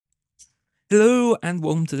Hello and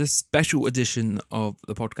welcome to this special edition of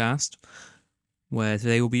the podcast, where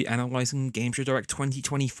today we'll be analysing Gameshow Direct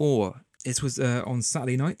 2024. This was on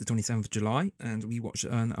Saturday night, the 27th of July, and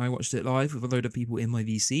I watched it live with a load of people in my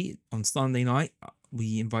VC. On Sunday night,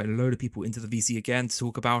 we invited a load of people into the VC again to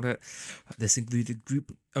talk about it. This included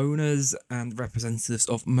group owners and representatives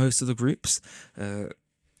of most of the groups.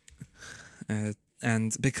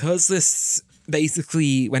 And because this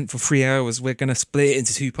basically went for 3 hours, we're going to split it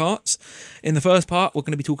into two parts. In the first part, we're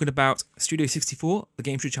going to be talking about Studio 64, the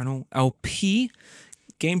Game Show channel, LP,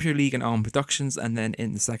 Game Show League and ARM Productions, and then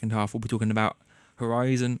in the second half, we'll be talking about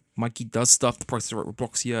Horizon, Mikey Does Stuff, the Price of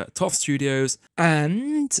Robloxia, TOF Studios,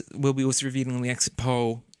 and we'll be also revealing the exit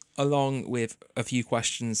poll, along with a few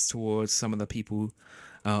questions towards some of the people,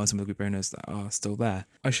 some of the group owners that are still there.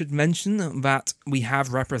 I should mention that we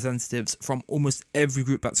have representatives from almost every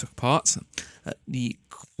group that took part. The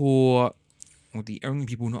core, or the only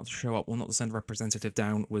people not to show up or not to send a representative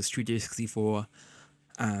down was Studio 64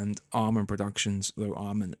 and Arm Productions, though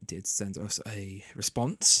Arm did send us a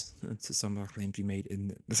response to some of our claims we made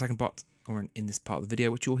in the second part, or in this part of the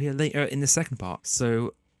video, which you'll hear later in the second part.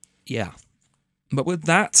 So, yeah. But with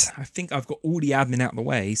that, I think I've got all the admin out of the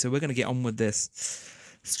way, so we're going to get on with this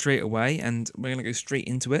straight away, and we're going to go straight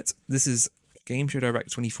into it. This is Gameshow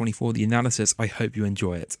Direct 2024, the analysis. I hope you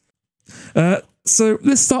enjoy it. So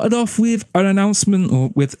let's start off with an announcement,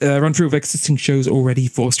 or with a run through of existing shows already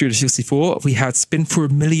for Studio 64. We had Spin for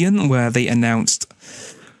 $1 Million, where they announced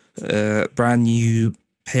brand new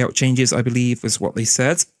payout changes, I believe is what they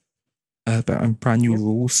said, but brand new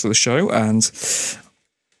rules for the show. And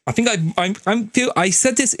I think I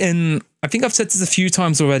said this in, I think I've said this a few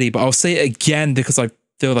times already, but I'll say it again because I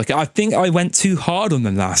feel like I think I went too hard on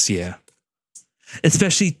them last year,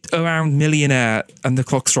 especially around Millionaire and The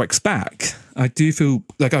Clock Strikes Back. I do feel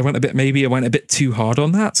like I went a bit too hard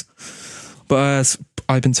on that, but as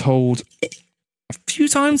I've been told a few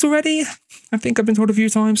times already, I think I've been told a few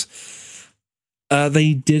times,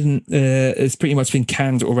 they didn't, it's pretty much been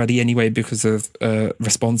canned already anyway because of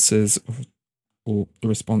responses, or the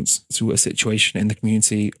response to a situation in the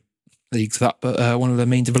community leagues that one of the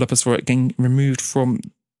main developers for it getting removed from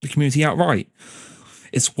the community outright.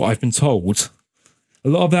 It's what I've been told. A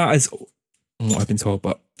lot of that is what I've been told,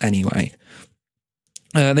 but anyway.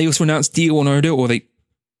 They also announced Deal or No Deal, or they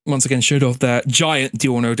once again showed off their giant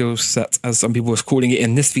Deal or No Deal set, as some people were calling it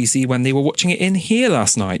in this VC when they were watching it in here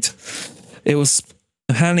last night. It was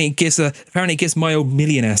apparently it gives my old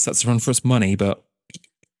Millionaire sets a run for its money, but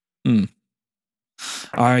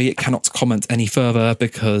I cannot comment any further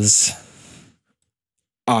because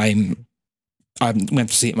I went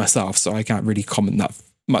to see it myself, so I can't really comment that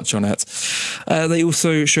much on it. They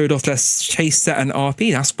also showed off their chase set and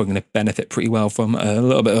RP. That's going to benefit pretty well from a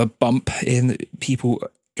little bit of a bump in people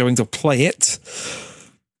going to play it.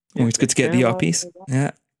 Always good to get the RPs.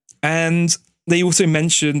 Yeah. And they also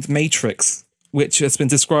mentioned Matrix, which has been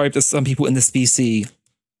described as some people in this VC,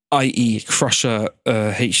 i.e. Crusher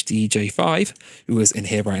HDJ5, who is in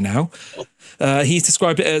here right now. He's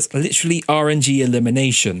described it as literally RNG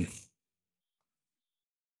elimination.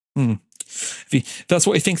 If that's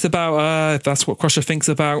what he thinks about, if that's what Crusher thinks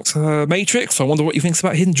about Matrix, I wonder what he thinks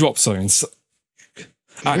about hidden drop zones.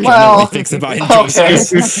 Actually, I know what he thinks about hidden drop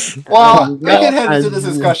zones. Well, we can head into this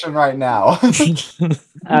discussion right now.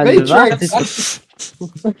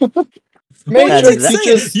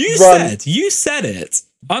 Matrix. You said it.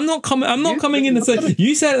 I'm not coming in and say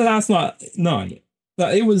you said it last night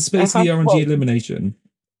that it was basically RNG elimination.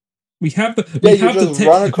 We have the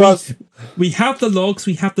logs,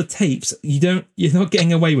 we have the tapes. You're not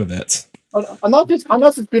getting away with it. I'm not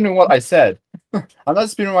disputing what I said. I'm not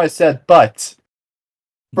disputing what I said, but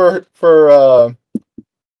for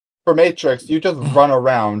Matrix, you just run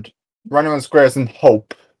around squares and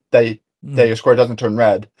hope that your square doesn't turn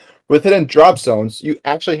red. With hidden drop zones, you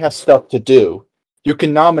actually have stuff to do. You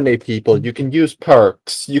can nominate people, you can use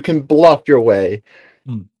perks, you can bluff your way.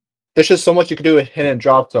 There's just so much you can do with hidden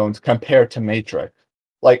drop zones compared to Matrix.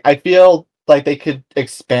 Like, I feel like they could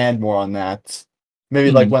expand more on that. Maybe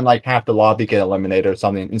like when like half the lobby get eliminated or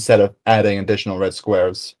something, instead of adding additional red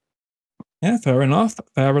squares. Yeah, fair enough.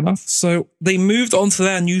 So they moved on to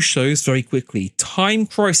their new shows very quickly. Time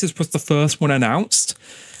Crisis was the first one announced.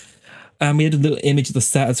 And we had a little image of the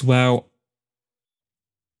set as well.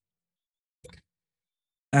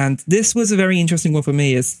 And this was a very interesting one for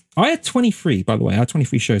me. I had 23, by the way. I had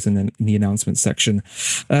 23 shows in the announcement section.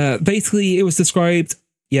 Basically, it was described,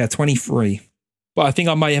 23. But I think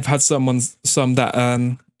I might have had some that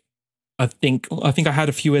I think I had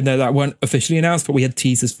a few in there that weren't officially announced, but we had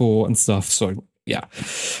teasers for and stuff. So yeah.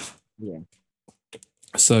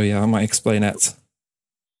 So yeah, I might explain it.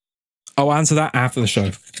 I'll answer that after the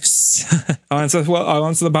show. I'll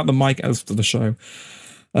answer about the mic after the show.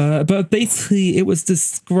 But basically, it was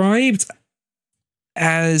described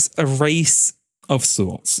as a race of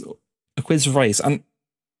sorts, a quiz race, and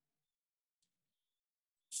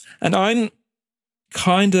I'm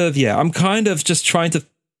kind of just trying to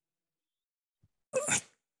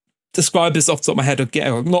describe this off the top of my head, or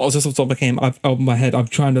not just off the top of my head. I'm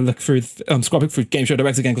trying to look through, scrubbing through Gameshow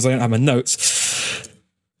Direct again because I don't have my notes.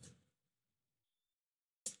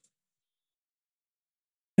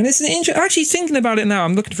 And it's actually thinking about it now,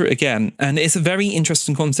 I'm looking through it again, and it's a very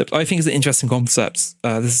interesting concept. I think it's an interesting concept.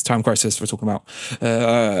 This is Time Crisis we're talking about.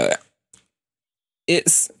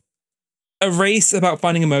 It's a race about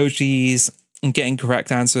finding emojis and getting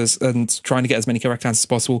correct answers and trying to get as many correct answers as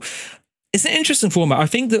possible. It's an interesting format. I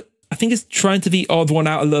think it's trying to be odd one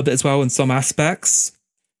out a little bit as well in some aspects.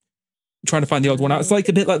 Trying to find the odd one out. It's like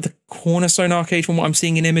a bit like the Cornerstone arcade from what I'm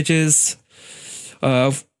seeing in images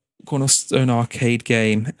of Cornerstone arcade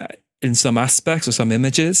game in some aspects or some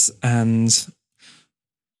images, and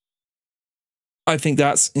I think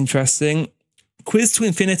that's interesting. Quiz to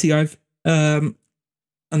Infinity, I've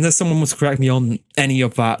unless someone wants to correct me on any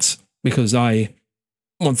of that, because I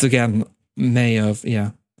once again may have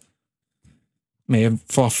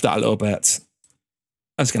frothed that a little bit.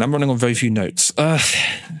 Once again, I'm running on very few notes.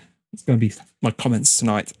 It's going to be my comments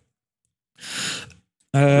tonight.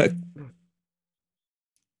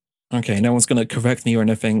 Okay, no one's going to correct me or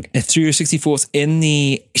anything. If Studio 64's in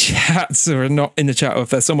the chat or not in the chat, or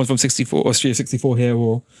if there's someone from 64 or Studio 64 here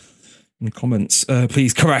or in the comments,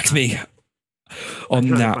 please correct me on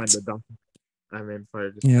that.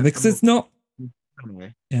 Yeah, because it's not.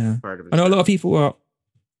 Yeah, I know a lot of people are.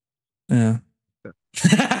 Yeah.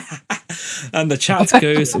 And the chat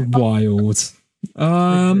goes wild.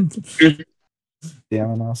 Yeah,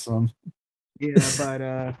 awesome. Yeah,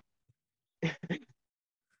 but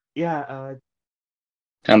yeah,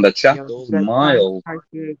 and the chat goes mild.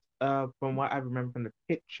 From what I remember from the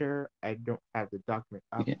picture, I don't have the document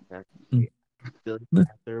up. Yeah. Still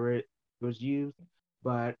after it was used,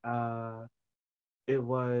 but it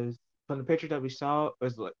was from the picture that we saw.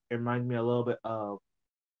 It reminded me a little bit of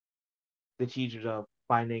the teachers of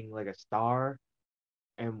finding like a star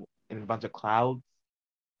and a bunch of clouds.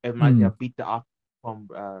 It reminds me of Beat the Off from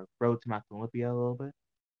Road to Math Olympia a little bit.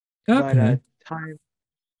 Okay. But time,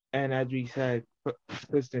 and as we said,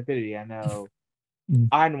 Quiz to Infinity, I know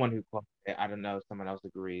I'm the one who quoted it. I don't know if someone else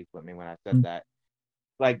agrees with me when I said that.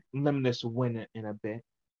 Like Limitless win in a bit,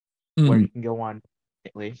 where you can go on.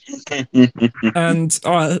 And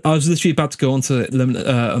I was literally about to go on to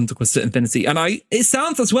Quiz to Infinity, and it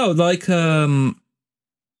sounds as well like another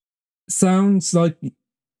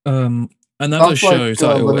show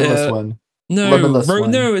title. Limitless Win.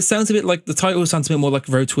 No, it sounds a bit like the title sounds a bit more like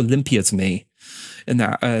Road to Olympia to me. In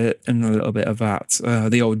that, in a little bit of that,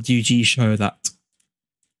 the old UG show that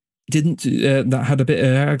that had a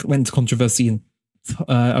bit went to controversy in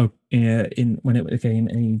when it became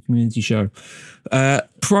a community show.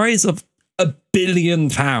 Prize of £1 billion or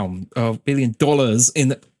 $1 billion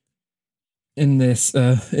in this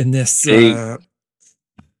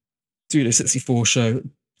Studio 64 show.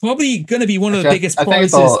 Probably going to be one of the biggest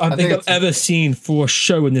prizes I think I've ever seen for a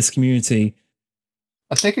show in this community.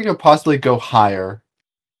 I think it could possibly go higher.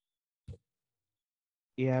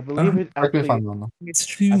 Yeah, I believe it. Correct me if I'm wrong. It's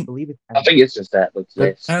true. I believe it. I think it's just that.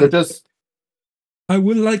 They're just. I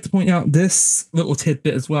would like to point out this little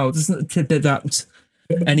tidbit as well. This is a tidbit that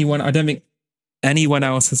I don't think anyone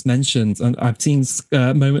else has mentioned, and I've seen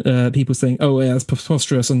people saying, "Oh, yeah, it's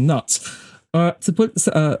preposterous and nuts."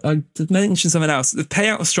 To mention something else, the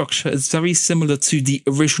payout structure is very similar to the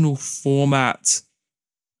original format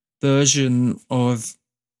version of,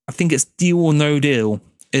 I think it's Deal or No Deal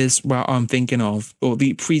is what I'm thinking of, or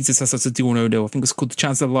the predecessor to Deal or No Deal. I think it's called the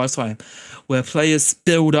Chance of a Lifetime, where players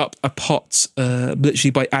build up a pot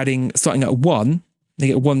literally by starting at 1. They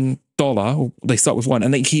get $1, or they start with 1,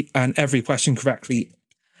 and every question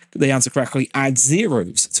they answer correctly, add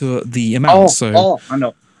zeros to the amount.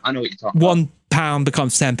 I know what you're talking about. £1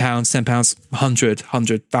 becomes £10, £10, 100,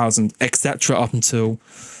 100,000, etc. up until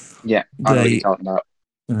I know what you're talking about.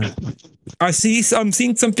 I'm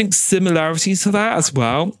seeing something similarities to that as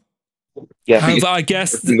well. Yeah, I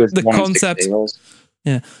guess the concept,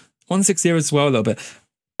 160 as well a little bit.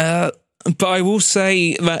 But I will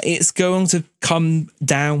say that it's going to come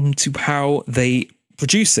down to how they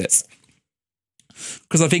produce it.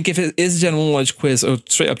 Because I think if it is a general knowledge quiz or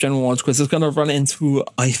straight up general knowledge quiz, it's going to run into,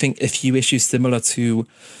 I think, a few issues similar to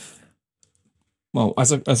well,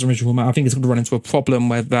 as an original format, I think it's going to run into a problem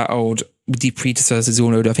where that old the predecessors all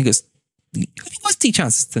know. I think it was D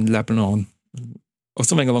Chances in Lebanon or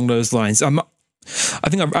something along those lines. I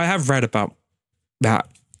think I have read about that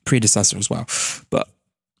predecessor as well, but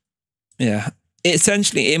yeah,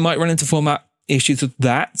 essentially it might run into format issues with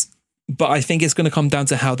that. But I think it's going to come down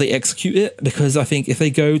to how they execute it, because I think if they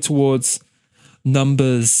go towards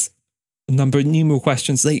numeral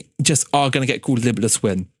questions, they just are going to get called limitless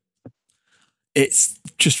win. It's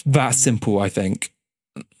just that simple, I think.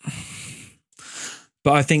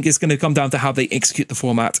 But I think it's going to come down to how they execute the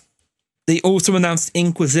format. They also announced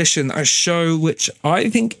Inquisition, a show which I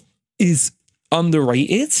think is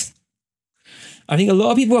underrated. I think a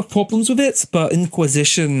lot of people have problems with it, but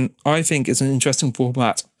Inquisition, I think, is an interesting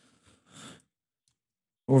format.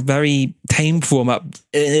 Or a very tame format,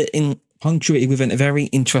 punctuated with a very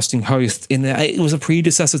interesting host. It was a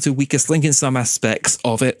predecessor to Weakest Link in some aspects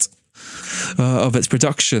of it. Of its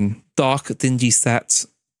production, dark, dingy set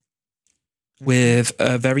with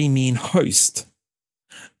a very mean host.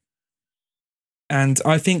 And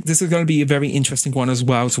I think this is going to be a very interesting one as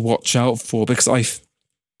well to watch out for, because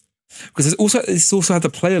it's also had the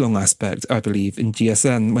play along aspect, I believe, in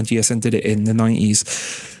GSN when GSN did it in the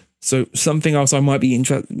 90s. So something else I might be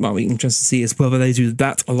interested to see is whether they do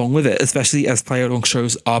that along with it, especially as play along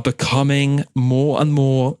shows are becoming more and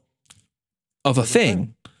more of a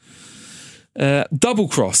thing. Double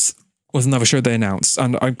Cross was another show they announced,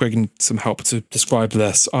 and I'm bringing some help to describe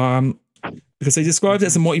this. Because they described it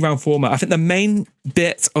as a multi-round format. I think the main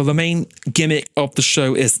bit or the main gimmick of the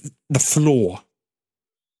show is the floor,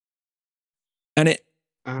 and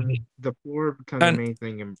the floor becomes the main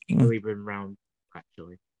thing and really been round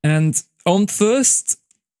actually. And on first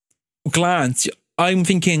glance, I'm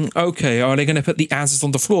thinking, okay, are they going to put the answers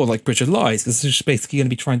on the floor like Bridge of Lies? This is just basically going to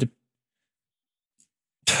be trying to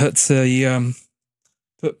trying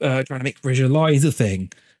to make Bridge of Lies a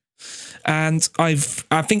thing. And I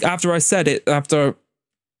think after I said it, after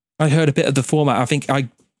I heard a bit of the format, I think I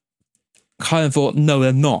kind of thought, no,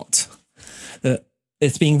 they're not.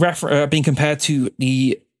 It's being compared to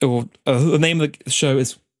the name of the show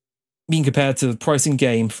is being compared to the pricing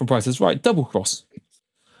game from Price is Right, Double Cross.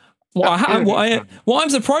 What I'm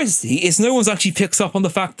surprised to see is no one's actually picked up on the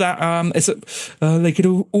fact that they could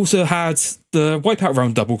also had the Wipeout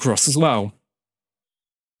round Double Cross as well.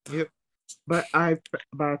 Yep, but I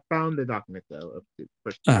found the document though.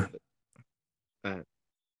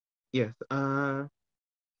 Yes.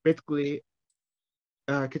 Basically,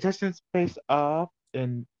 contestants face off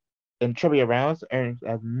in trivia rounds earn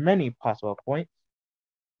as many possible points.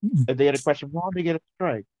 If they get a question wrong, they get a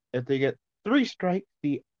strike. If they get 3 strikes,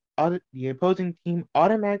 the opposing team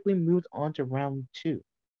automatically moves on to round 2.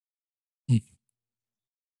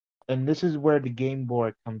 And this is where the game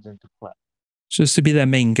board comes into play. So this would be their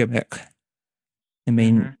main gimmick. The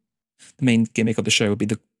main gimmick of the show would be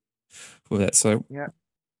with it. So yeah,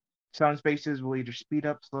 some spaces will either speed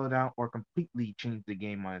up, slow down, or completely change the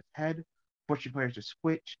game on its head, forcing players to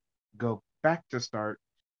switch, go back to start,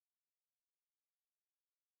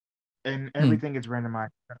 and everything is randomized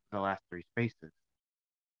for the last 3 spaces.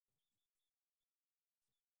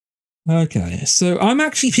 Okay, so I'm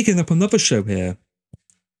actually picking up another show here.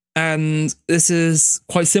 And this is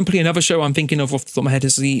quite simply another show I'm thinking of off the top of my head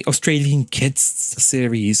is the Australian kids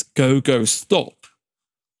series Go Go Stop.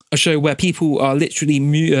 A show where people are literally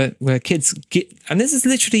where kids get, and this is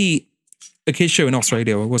literally a kids show in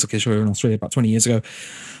Australia, or it was a kids show in Australia about 20 years ago.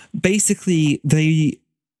 Basically, the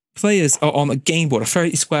players are on a game board, a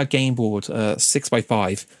very square game board,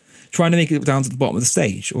 6x5, trying to make it down to the bottom of the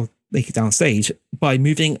stage, or make it down stage by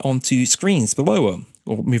moving onto screens below them,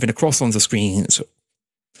 or moving across onto screens.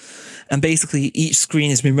 And basically, each screen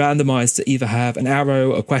has been randomized to either have an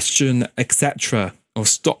arrow, a question, etc., or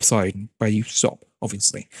stop sign where you stop,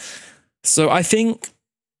 obviously. So I think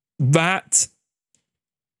that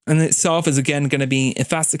in itself is again going to be, if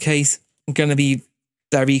that's the case, going to be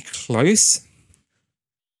very close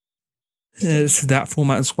to that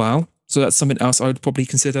format as well. So that's something else I would probably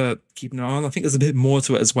consider keeping an eye on. I think there's a bit more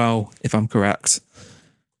to it as well, if I'm correct.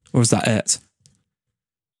 Or is that it?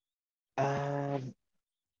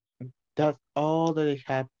 That's all that they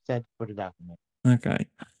have said for the document. Okay.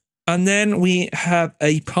 And then we have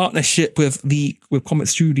a partnership with Comet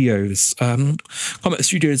Studios. Comet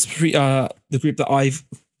Studios, the group that I've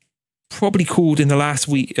probably called in the last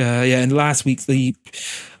week. In last week, the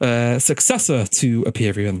successor to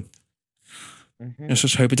Aperion. I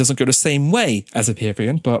just hope it doesn't go the same way as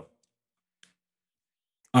Aperion, but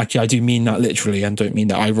actually, I do mean that literally and don't mean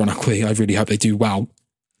that ironically. I really hope they do well.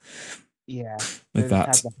 Yeah. With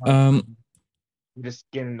that. Just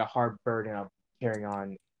getting the hard burden of carry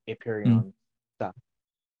on stuff.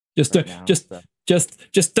 Just right don't, now, just, so.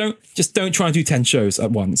 just don't try and do 10 shows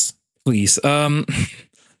at once, please.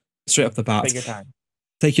 Straight up the bat. Take your time.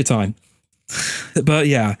 Take your time. But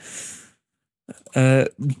yeah,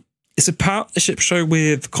 it's a partnership show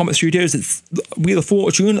with Comet Studios. It's Wheel of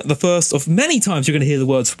Fortune, the first of many times you're going to hear the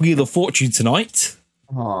words Wheel of Fortune tonight.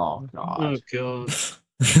 Oh god. God.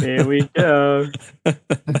 Here we go.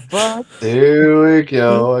 But Here we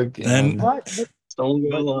go again. Someone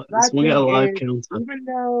got a thing live is, counter. even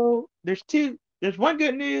though there's one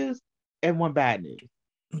good news and one bad news.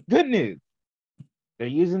 Good news, they're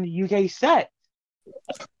using the UK set,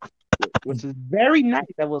 which is very nice,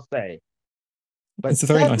 I will say. But It's a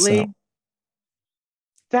very nice setup.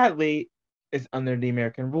 sadly, it's under the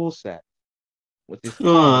American rule set, which is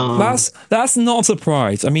That's not a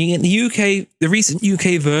surprise. I mean, in the UK, the recent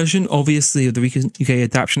UK version, obviously, of the recent UK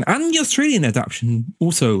adaptation and the Australian adaptation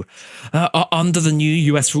also are under the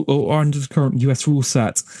new US or under the current US rule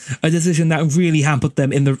set. A decision that really hampered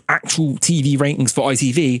them in the actual TV rankings for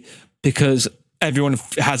ITV because everyone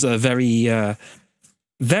has a very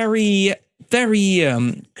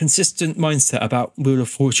consistent mindset about Wheel of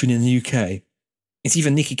Fortune in the UK. It's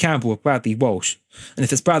either Nicky Campbell or Bradley Walsh. And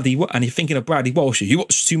if it's Bradley, and you're thinking of Bradley Walsh, you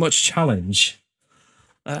watch too much Challenge.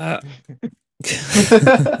 Oh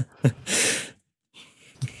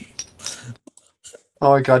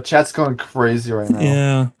my god, chat's going crazy right now.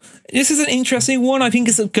 Yeah. This is an interesting one. I think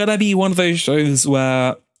it's gonna be one of those shows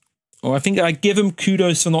where, I think I give them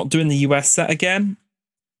kudos for not doing the US set again.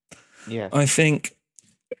 Yeah. I think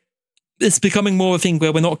it's becoming more of a thing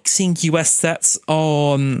where we're not seeing US sets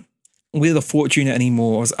on Wheel of Fortune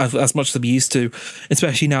anymore as much as we used to,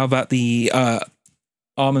 especially now that the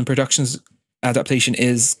Armand Productions adaptation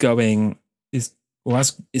it's been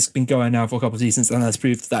going now for a couple of seasons and has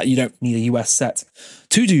proved that you don't need a US set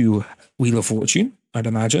to do Wheel of Fortune, I'd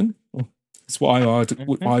imagine. That's what I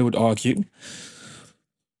would argue.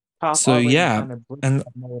 So yeah, and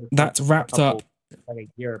that wrapped up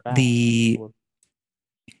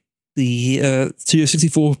the Studio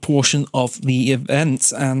 64 portion of the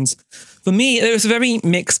event, and for me it was a very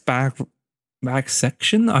mixed bag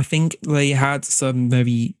section. I think they had some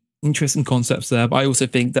very interesting concepts there, but I also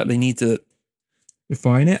think that they need to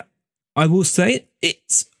refine it. I will say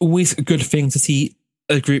it's always a good thing to see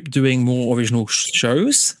a group doing more original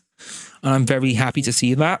shows, and I'm very happy to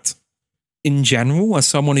see that. In general, as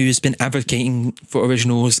someone who's been advocating for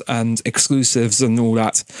originals and exclusives and all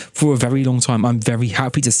that for a very long time, I'm very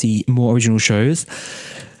happy to see more original shows.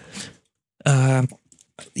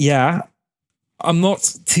 Yeah, I'm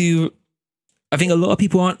not too... I think a lot of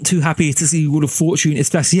people aren't too happy to see Wheel of Fortune,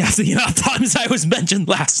 especially after the amount of times I was mentioned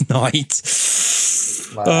last night.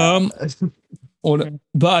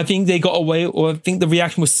 But I think they got away, or I think the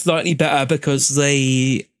reaction was slightly better because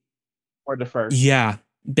they... Or the first. Yeah.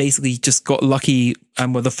 Basically just got lucky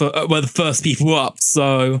and were the first people up.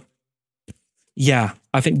 So yeah,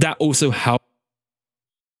 I think that also helped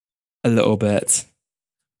a little bit.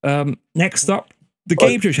 Next up, the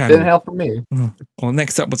Game Show channel. Didn't help for me. Well,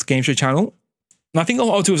 next up was the Game Show channel. And I think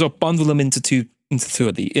what I'll do is I'll bundle them into two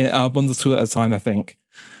of the. I'll bundle two at a time, I think.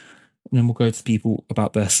 And then we'll go to people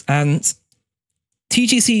about this. And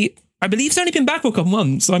TGC, I believe, it's only been back for a couple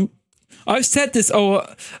months. I've said this,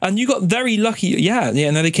 and you got very lucky. Yeah,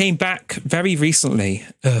 no, they came back very recently,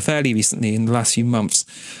 fairly recently in the last few months.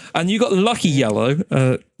 And you got lucky, Yellow.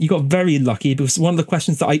 You got very lucky because one of the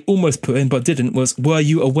questions that I almost put in but didn't was, were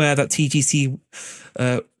you aware that TGC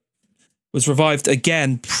was revived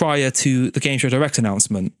again prior to the Gameshow Direct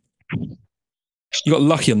announcement? You got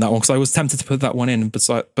lucky on that one because I was tempted to put that one in,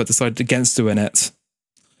 but decided against doing it.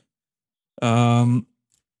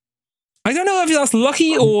 I don't know if that's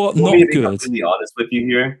lucky or not good. To be honest with you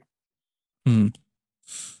here,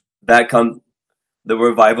 the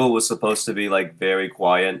revival was supposed to be like very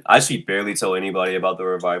quiet. I actually barely told anybody about the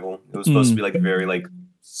revival. It was supposed to be like very like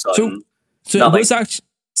sudden. So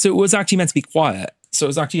it was actually meant to be quiet. So it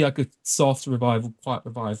was actually like a soft revival, quiet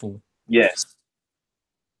revival. Yes.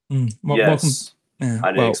 Yes. Welcome. Yeah,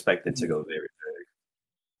 I didn't expect it to go very big.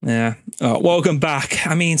 Yeah. Welcome back.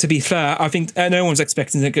 I mean, to be fair, I think no one's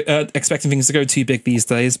expecting things to go too big these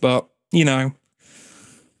days, but you know,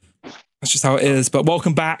 that's just how it is. But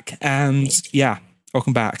welcome back, and yeah,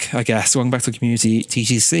 welcome back. I guess welcome back to the community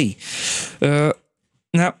TGC.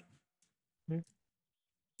 Now,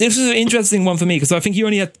 this is an interesting one for me because I think you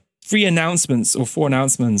only had 4 announcements,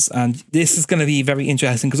 and this is going to be very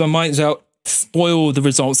interesting because I might as well spoil the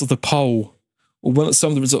results of the poll, or some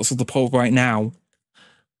of the results of the poll right now.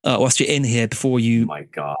 Whilst you're in here before you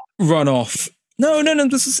run off. No.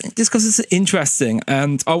 This is just because it's interesting,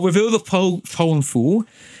 and I'll reveal the poll in full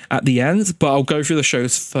at the end. But I'll go through the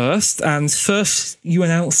shows first. And first, you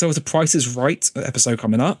announced there was a Price is Right episode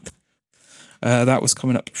coming up. That was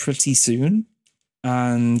coming up pretty soon,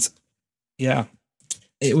 and yeah,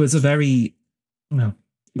 it was a very well.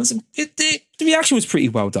 The reaction was pretty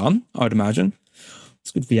well done. I would imagine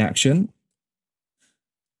it's good reaction.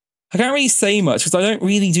 I can't really say much because I don't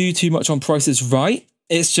really do too much on Price is Right.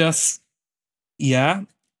 It's just, yeah,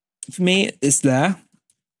 for me, it's there.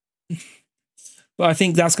 But I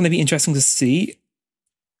think that's going to be interesting to see,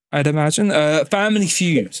 I'd imagine. Family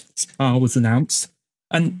Feud was announced.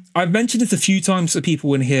 And I've mentioned this a few times to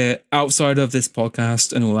people in here outside of this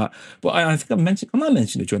podcast and all that. But I think I might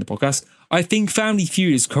mention it during the podcast. I think Family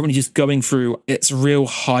Feud is currently just going through its real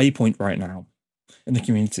high point right now in the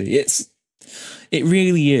community. It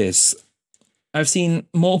really is. I've seen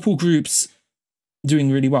multiple groups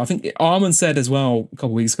doing really well. I think Armin said as well a couple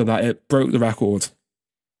of weeks ago that it broke the record,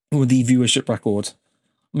 or the viewership record.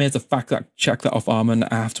 I may have to check that off Armin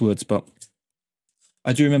afterwards, but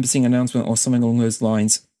I do remember seeing an announcement or something along those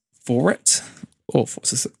lines for it, or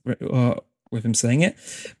with him saying it.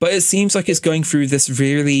 But it seems like it's going through this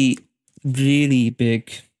really, really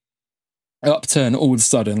big upturn all of a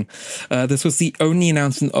sudden. This was the only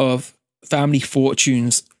announcement of Family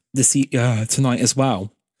Fortunes tonight as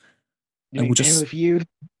well. And we'll just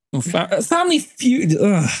Family Feud.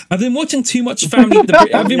 I've been watching too much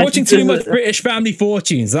I've been watching too much British Family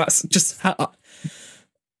Fortunes. That's just how.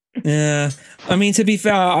 Yeah, I mean, to be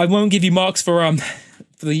fair, I won't give you marks for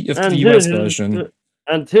the US version.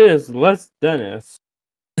 And here's Les Dennis.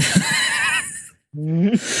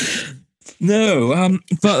 No,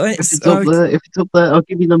 but if it's up there, I'll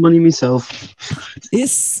give you the money myself.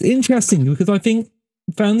 It's interesting because I think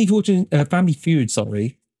Family Feud,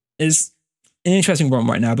 is an interesting one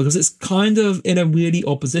right now because it's kind of in a really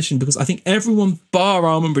opposition because I think everyone bar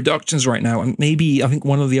Armin Productions right now, and maybe I think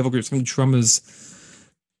one of the other groups, maybe Drummers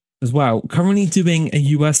as well, currently doing a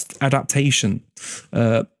US adaptation.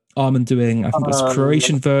 Armin doing, I think it was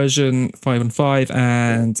Croatian version 5-on-5,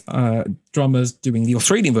 and Drummers doing the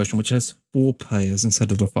Australian version, which has 4 players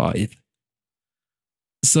instead of the 5.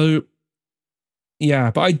 So,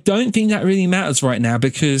 yeah, but I don't think that really matters right now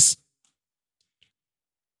because,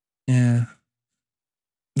 yeah,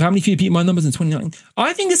 Family Feud beat my numbers in 2019.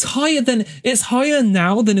 I think it's higher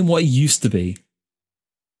now than in what it used to be.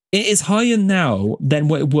 It is higher now than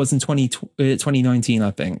what it was in 2019,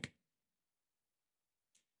 I think.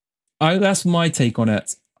 That's my take on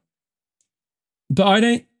it. But I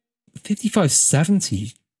don't...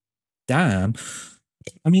 5570? Damn.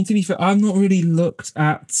 I mean, to be fair, I've not really looked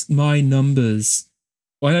at my numbers.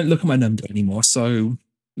 Well, I don't look at my number anymore, so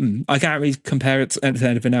I can't really compare it to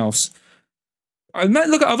anything else. I might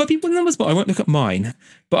look at other people's numbers, but I won't look at mine.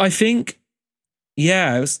 But I think,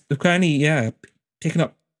 yeah, it was currently, picking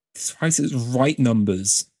up Price is Right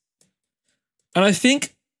numbers. And I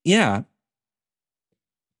think, yeah,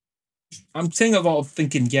 I'm saying a lot of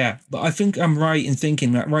thinking, but I think I'm right in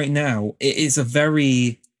thinking that right now it is a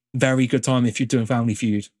very, very good time if you're doing Family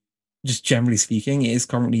Feud. Just generally speaking, it's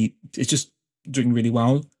just doing really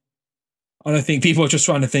well. And I think people are just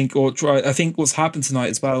trying to think, I think what's happened tonight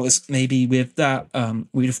as well is maybe with that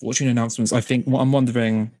Wheel of Fortune announcements, I think what I'm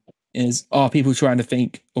wondering is, are people trying to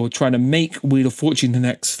think or trying to make Wheel of Fortune the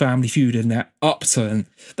next Family Feud in that upturn,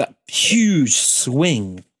 that huge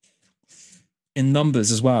swing in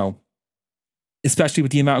numbers as well? Especially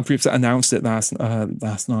with the amount of groups that announced it last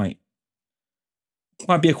night.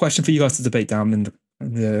 Might be a question for you guys to debate down in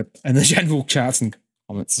the general chats and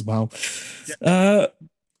comments as well.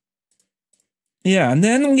 And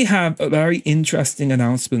then we have a very interesting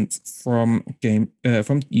announcement from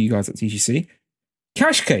you guys at TGC.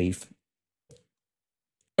 Cash Cave.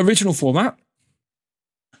 Original format.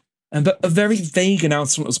 But a very vague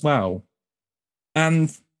announcement as well.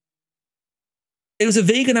 And it was a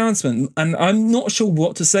vague announcement, and I'm not sure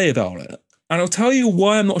what to say about it. And I'll tell you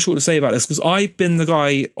why I'm not sure what to say about this, because I've been the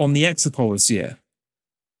guy on the exit poll this year.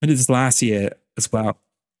 I did this last year as well.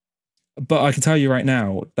 But I can tell you right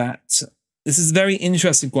now that this is a very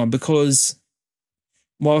interesting one, because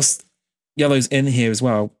whilst Yellow's in here as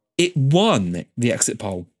well, it won the exit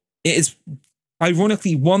poll. It is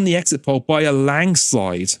ironically won the exit poll by a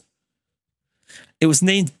landslide. It was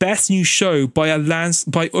named Best New Show by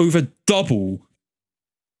over double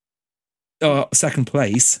second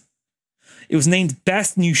place. It was named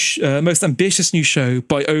Best New Most Ambitious New Show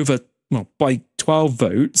by by 12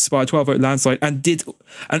 votes, by a 12-vote landslide, and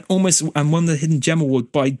won the Hidden Gem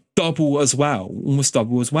Award by almost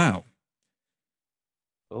double as well.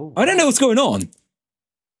 Oh. I don't know what's going on.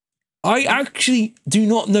 I actually do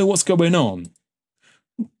not know what's going on,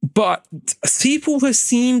 but people have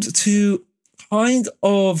seemed to kind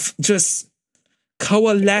of just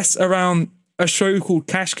coalesce around a show called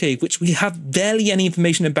Cash Cave, which we have barely any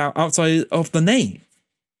information about outside of the name.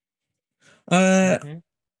 I'm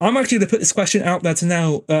actually going to put this question out there to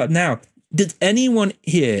now. Did anyone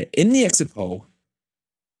here in the exit poll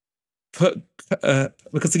put,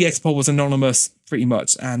 because the exit poll was anonymous pretty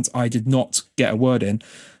much, and I did not get a word in,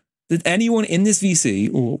 did anyone in this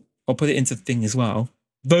VC, or I'll put it into thing as well,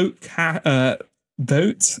 vote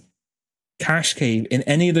Cash Cave in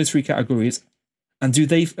any of those three categories? And do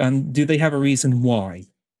they have a reason why?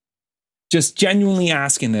 Just genuinely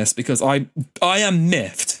asking this because I am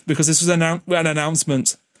miffed because this was an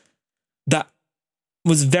announcement that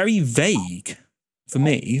was very vague for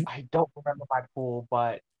me. I don't remember my pool,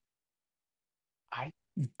 but I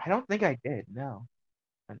don't think I did. No,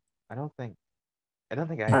 I don't think I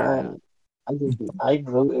did. I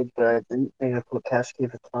voted, but I didn't think I put Cash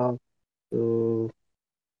Cave at top. So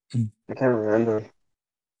I can't remember.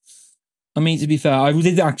 I mean, to be fair, I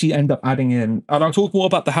did actually end up adding in, and I'll talk more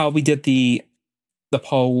about how we did the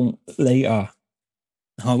poll later,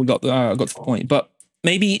 how we got to the point. But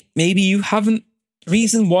maybe you haven't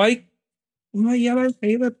reason why my yellow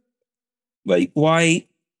favorite. Like, why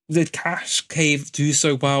did Cash Cave do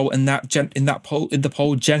so well in the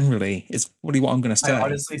poll generally? Is probably what I'm going to say. I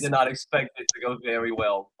honestly did not expect it to go very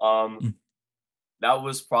well. That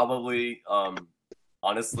was probably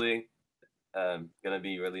honestly. Gonna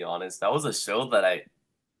be really honest, that was a show that I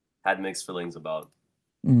had mixed feelings about,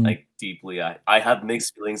 like deeply. I have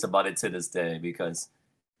mixed feelings about it to this day because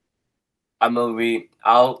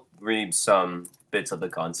I'll read some bits of the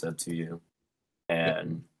concept to you,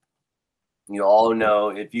 and you all know,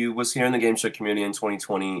 if you was here in the game show community in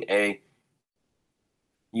 2020,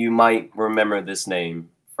 you might remember this name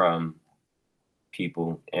from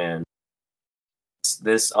people, and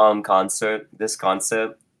this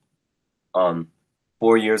concept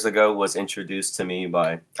 4 years ago was introduced to me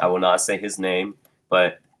by, I will not say his name,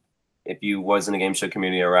 but if you was in the game show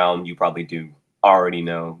community around, you probably do already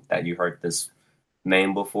know that you heard this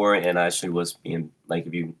name before. And actually was being, like,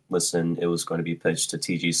 if you listen, it was going to be pitched to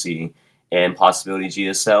TGC and possibility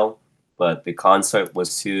GSL, but the concept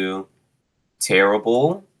was too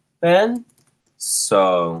terrible then.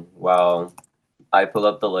 So while I pull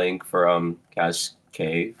up the link for Cash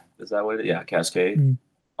Cave, is that what it is? Yeah, Cash Cave.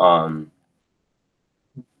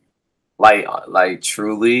 Like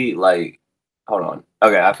truly, like, hold on.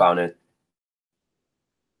 Okay, I found it.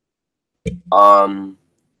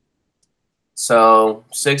 So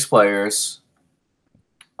 6 players.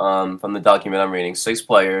 From the document I'm reading, 6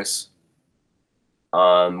 players.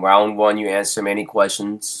 Round 1, you answer many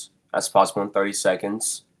questions as possible in 30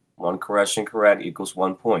 seconds. 1 question correct equals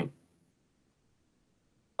 1 point.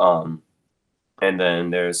 And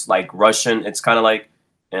then there's like Russian. It's kind of like,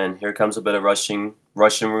 and here comes a bit of Russian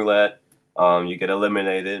roulette. You get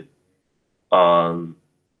eliminated for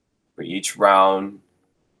each round.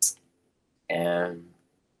 And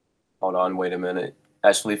hold on, wait a minute.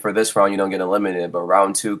 Actually, for this round, you don't get eliminated, but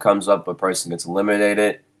round 2 comes up, a person gets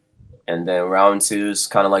eliminated. And then round 2 is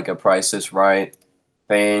kind of like a Price is Right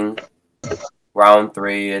thing. Round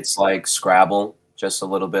 3, it's like Scrabble, just a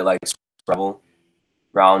little bit like Scrabble.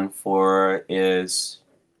 Round 4 is,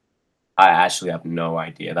 I actually have no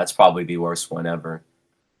idea. That's probably the worst one ever.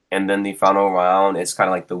 And then the final round, it's kind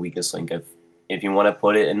of like the weakest link. If you want to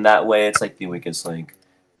put it in that way, it's like the weakest link.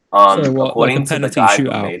 So what, according like a to the penalty guy who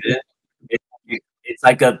shootout? made it's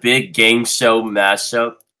like a big game show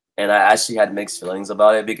mashup. And I actually had mixed feelings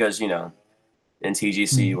about it because, you know, in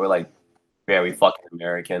TGC, we're like very fucking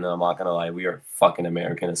American. I'm not gonna lie, we are fucking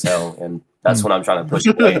American as hell. And that's what I'm trying to push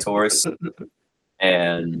away towards.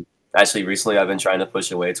 And actually, recently I've been trying to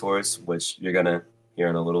push away towards, which you're gonna hear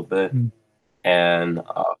in a little bit. And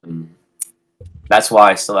that's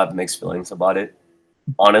why I still have mixed feelings about it.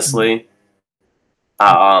 Honestly,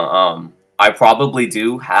 I probably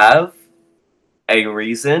do have a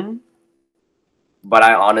reason, but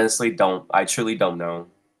I honestly don't. I truly don't know.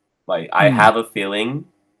 Like, I have a feeling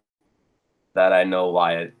that I know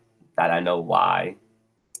why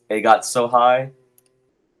it got so high,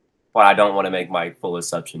 but I don't want to make my full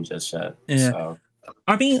assumption just yet. Yeah. So.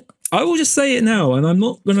 I mean, I will just say it now, and I'm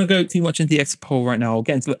not going to go too much into the exit poll right now. I'll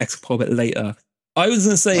get into the exit poll a bit later. I was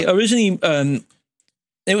going to say, originally,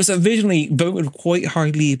 it was originally voted quite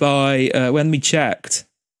highly by, when we checked,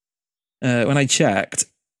 when I checked,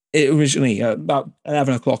 it originally, about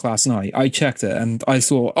 11 o'clock last night, I checked it, and I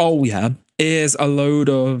saw, oh yeah, here's a load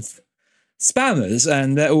of spammers,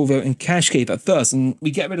 and they're all voting Cash Cave at first, and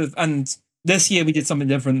we get rid of, and this year we did something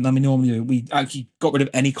different than we normally do. We actually got rid of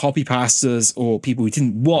any copy pastors or people who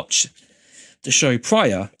didn't watch the show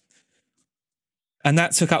prior. And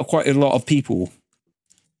that took out quite a lot of people.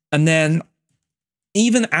 And then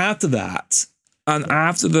even after that,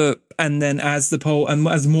 and then as the poll and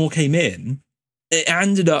as more came in, it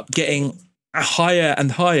ended up getting higher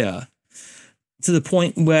and higher to the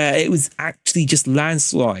point where it was actually just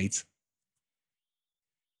landslide.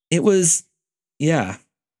 It was, yeah.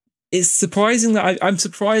 It's surprising that I'm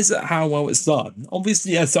surprised at how well it's done.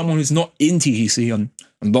 Obviously, as someone who's not in TTC on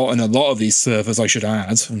a lot of these servers, I should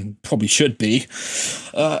add, and probably should be,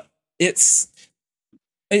 it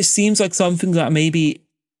seems like something that maybe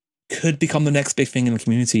could become the next big thing in the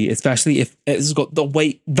community, especially if it's got the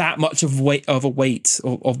weight, that much of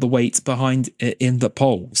the weight behind it in the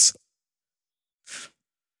polls.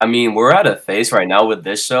 I mean, we're at a phase right now with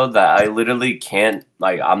this show that I literally can't,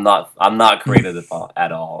 like, I'm not creative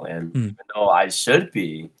at all, and even though I should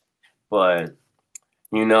be, but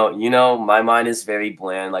you know, my mind is very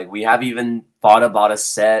bland. Like, we haven't even thought about a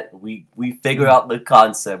set. We figure out the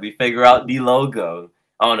concept, we figure out the logo.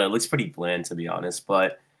 I don't know, it looks pretty bland, to be honest,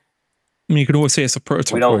 but I mean, you could always say it's a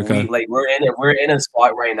prototype. We're in a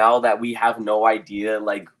spot right now that we have no idea,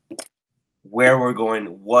 like, where we're going,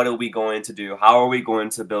 what are we going to do, how are we going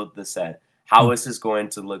to build the set, how is this going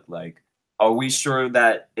to look like, are we sure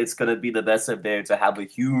that it's going to be the best of there to have a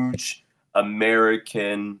huge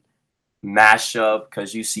American mashup,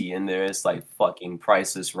 because you see in there it's like fucking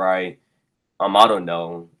Price is Right. I don't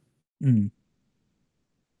know. I'm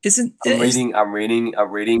reading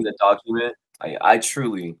the document. I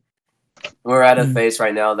truly, we're at a phase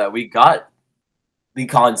right now that we got the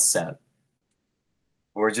concept.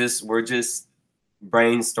 We're just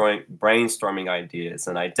brainstorming ideas,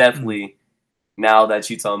 and I definitely, now that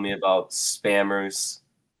you told me about spammers,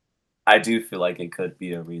 I do feel like it could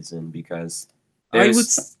be a reason, because I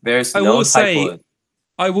will say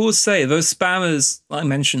those spammers I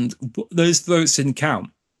mentioned, those votes didn't count.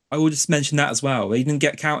 I will just mention that as well. They didn't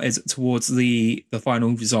get counted towards the final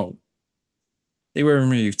result. They were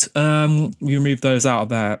removed. We removed those out of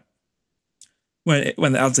that when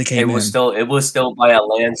the answer came in. It was still by a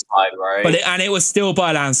landslide, right? It was still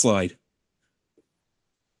by a landslide.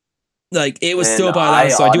 Like, it was still by a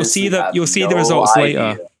landslide. You'll see the results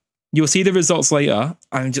later. You'll see the results later,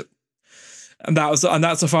 and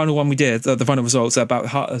that's the final one we did. The final results at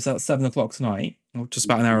about 7 o'clock tonight, or just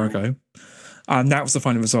about an hour ago, and that was the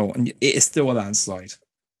final result, and it is still a landslide.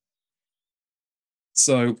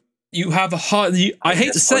 So you have a hard. I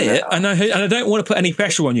hate to say it, and I don't want to put any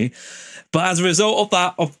pressure on you, but as a result of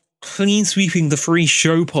that, of clean sweeping the 3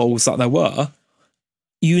 show polls that there were,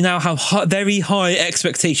 you now have very high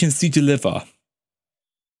expectations to deliver.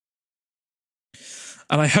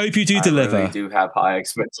 And I hope you do deliver. I really do have high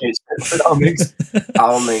expectations, but I'll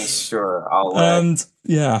make sure. Obviously,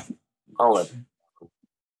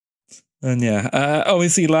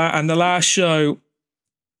 and the last show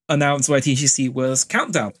announced by TGC was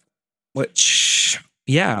Countdown, which,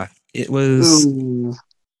 it was. Ooh.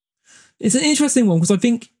 It's an interesting one, because I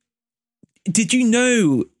think, did you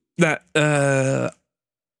know that?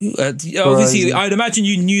 Obviously, I'd imagine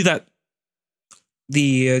you knew that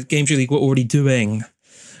the Gameshow League were already doing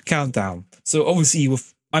Countdown. So obviously,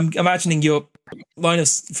 I'm imagining your line of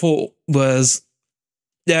thought was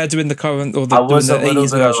they're doing the current or the. I was a little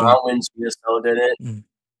bit around when GSO did it.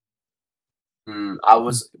 I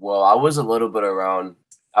was a little bit around.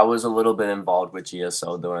 I was a little bit involved with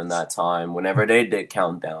GSO during that time, whenever they did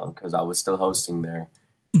Countdown, because I was still hosting there,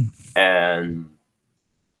 and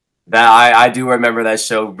that I do remember that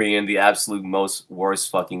show being the absolute worst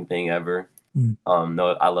fucking thing ever.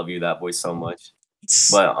 No, I love you, that boy, so much,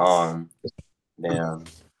 but damn,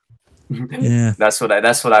 yeah, that's what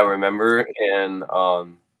I remember, and I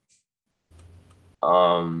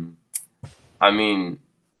mean,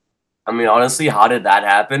 honestly, how did that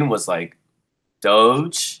happen? Was like,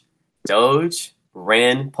 Doge,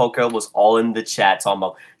 Ren, Poker was all in the chat talking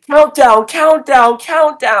about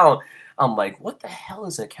countdown. I'm like, what the hell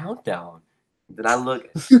is a countdown? Then I look,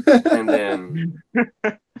 and then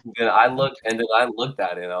I looked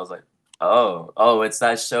at it, and I was like, oh, it's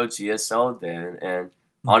that show GSL then. And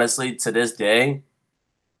honestly, to this day,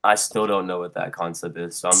 I still don't know what that concept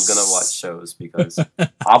is. So I'm gonna watch shows, because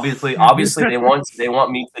obviously they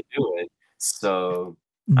want me to do it. So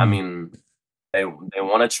I mean, they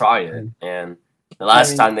want to try it, and the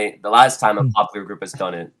last time a popular group has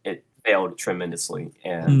done it, it failed tremendously,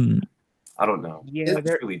 and I don't know. Yeah, I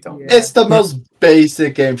really don't. It's the most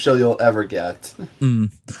basic game show you'll ever get.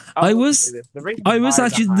 I was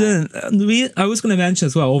actually I was going to mention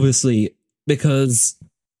as well, obviously, because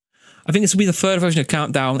I think this will be the third version of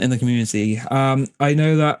Countdown in the community. I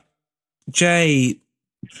know that Jay,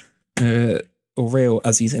 or Real,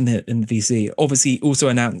 as he's in the VC, obviously also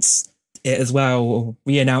announced it as well, or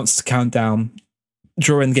re-announced Countdown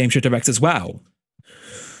during the Gameshow Direct as well.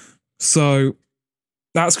 So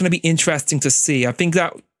that's going to be interesting to see. I think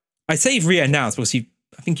that I say re-announced because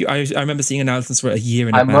I remember seeing announcements for a year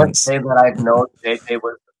in advance. I must say that I've known JJ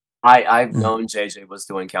was I've known JJ was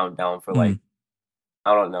doing Countdown for like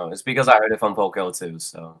I don't know. It's because I heard it from Pokeo too,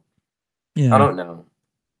 so yeah. I don't know.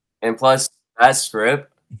 And plus that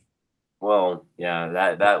script, well,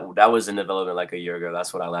 yeah, that was in development like a year ago.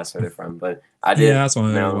 That's what I last heard it from. But I did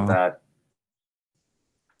know that.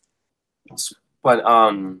 But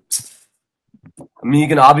I mean, you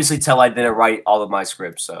can obviously tell I didn't write all of my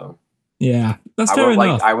scripts, so yeah, that's fair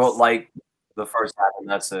enough. I wrote like the first half, and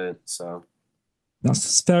that's it. So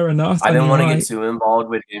that's fair enough. I didn't want to get too involved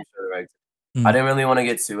with Gameshow Direct. I didn't really want to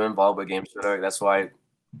get too involved with Gameshow Direct. That's why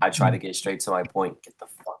I try to get straight to my point. Get the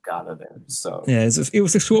fuck out of there. So yeah, it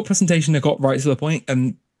was a short presentation that got right to the point,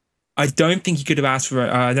 and I don't think you could have asked for.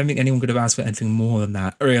 I don't think anyone could have asked for anything more than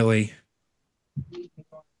that. Really.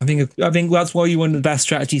 I think that's why one of the best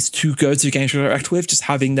strategies to go to Gameshow Direct with, just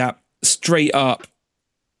having that straight up,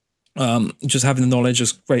 just having the knowledge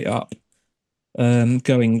just straight up,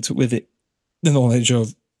 going with it, the knowledge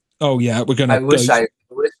of, oh yeah, we're gonna. I wish I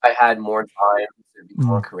had more time to be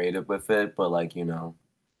more creative with it, but like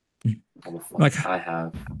like I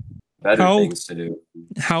have better things to do.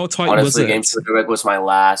 How tight Honestly, was it? Gameshow Direct was my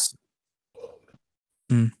last.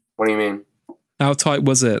 What do you mean? How tight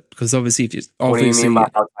was it? Because obviously, what do you mean by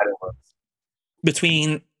how tight it was?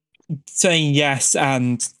 Between saying yes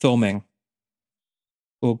and filming,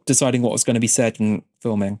 or deciding what was going to be said and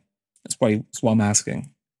filming. That's what I'm asking.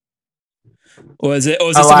 Or is it? Or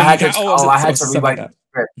is it I had to rewrite the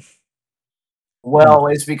script. Well,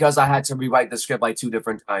 it's because I had to rewrite the script like 2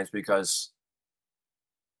 different times because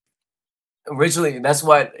originally that's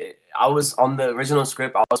what I was on the original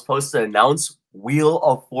script. I was supposed to announce Wheel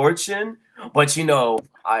of Fortune. But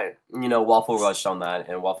Waffle rushed on that,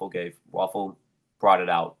 and Waffle brought it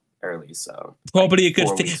out early, so probably like a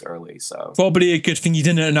good thing. Early, so probably a good thing you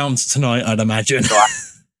didn't announce tonight, I'd imagine. So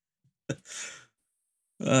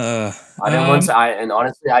I didn't want to. And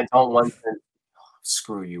honestly, I don't want to.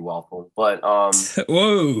 Screw you, Waffle. But whoa,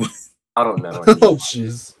 I don't know. Oh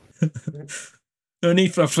jeez. No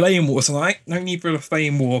need for a flame war tonight. No need for a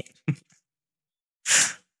flame war.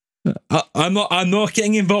 I'm not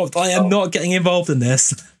getting involved. I am not getting involved in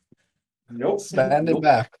this. Nope. Standing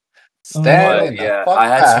back. I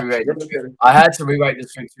had to rewrite the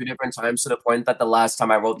script 2 different times to the point that the last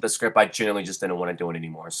time I wrote the script, I genuinely just didn't want to do it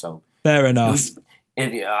anymore. So fair enough.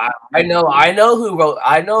 I know who wrote.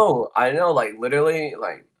 I know. Like literally,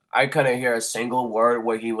 like I couldn't hear a single word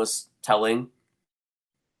what he was telling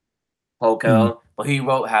Pokeo. But he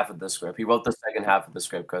wrote half of the script. He wrote the second half of the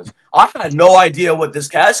script because I had no idea what this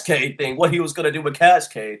Cascade thing, what he was gonna do with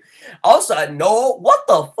Cascade. Also, I know what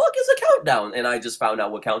the fuck is a countdown, and I just found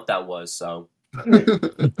out what countdown was. So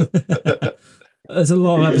there's a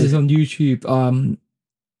lot of episodes on YouTube.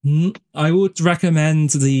 I would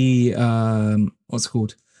recommend the what's it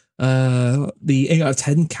called? The 8 out of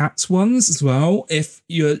 10 Cats ones as well. If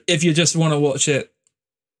you just want to watch it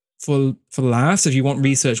for laughs, if you want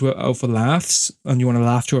research for laughs and you want to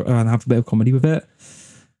laugh and have a bit of comedy with it.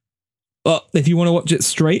 But if you want to watch it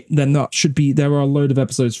straight, then there are a load of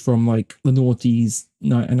episodes from like the noughties,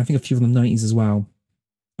 and I think a few of the 90s as well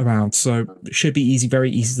around. So it should be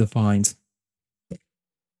very easy to find.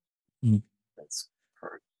 That's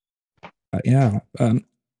perfect.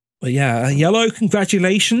 Yellow,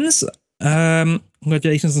 congratulations.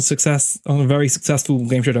 Congratulations on success on a very successful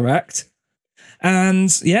Gameshow Direct. And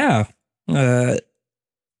well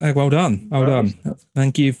done.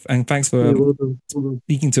 Thank you, and thanks for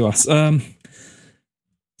speaking to us. And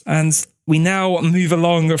we now move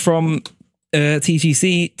along from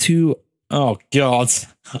TGC to I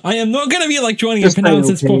am not going to be like joining and pronounce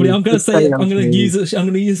this properly. I'm going to say it. I'm going to use it. I'm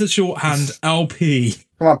going to use the shorthand LP.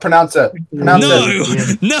 Come on, pronounce it. Pronounce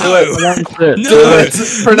it. No. Do it.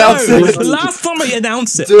 Pronounce it. The last time I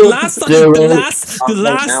announced it. The last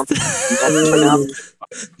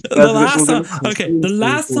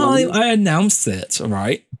time I announced it, all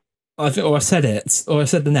right? I said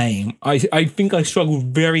the name. I think I struggled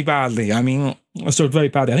very badly. I mean, I struggled very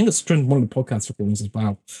badly. I think it's during one of the podcast recordings as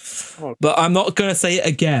well. But I'm not going to say it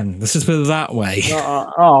again. Let's just put it that way.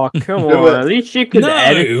 Come on. At least you could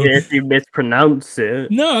edit it if you mispronounce it.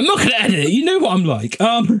 No, I'm not going to edit it. You know what I'm like.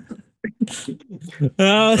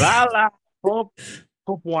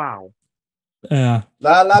 Wow. Yeah.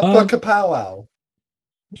 La la pow wow.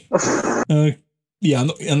 Yeah,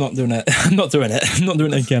 I'm not doing it. I'm not doing it. I'm not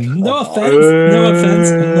doing it again. No offense. No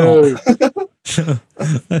offense. I'm not.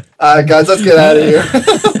 Alright, guys, let's get out of here.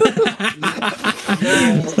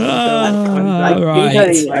 I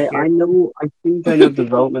think I know the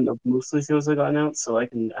development of most of the shows that got announced, so I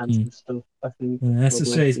can add some stuff. I think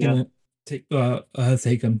SSJ is gonna take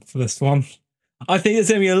them for this one. I think it's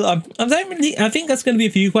gonna be I think that's gonna be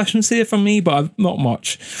a few questions here from me, but not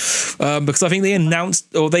much, because I think they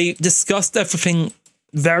announced or they discussed everything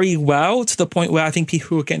very well to the point where I think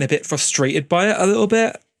people were getting a bit frustrated by it a little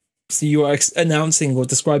bit. So you are announcing or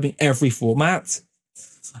describing every format.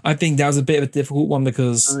 I think that was a bit of a difficult one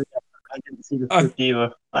because I didn't see the script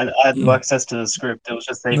either. I had no access to the script. It was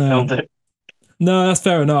just they filmed it. No, that's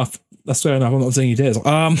fair enough. That's fair enough. I'm not saying you did.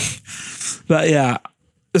 But yeah.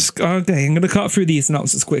 Okay, I'm going to cut through these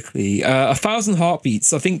announcements quickly. 1,000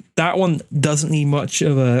 Heartbeats. I think that one doesn't need much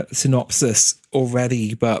of a synopsis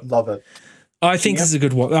already, but love it. I think this is a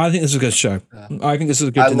good one. I think this is a good show. Yeah. I think this is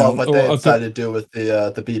a good. I love what they decided to do with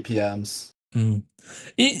the BPMs.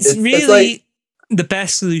 It's really the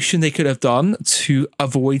best solution they could have done to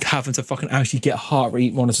avoid having to fucking actually get heart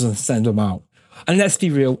rate monitors and send them out. And let's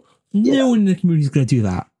be real, no one in the community is going to do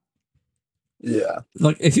that. Yeah.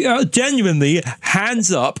 Like, if you genuinely,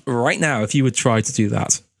 hands up right now if you would try to do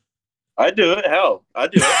that. I do it. Hell, I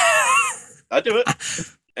do it. I do it.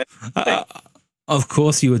 Of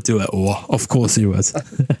course you would do it, or of course you would. Show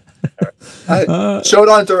it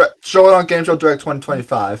on Gameshow Direct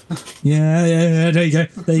 2025. Yeah. There you go.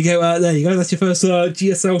 There you go. That's your first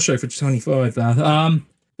GSL show for 25. I'm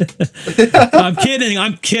kidding. I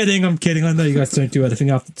know you guys don't do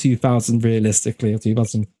anything after 2000 realistically, or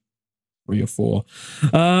 2000. 3 or 4.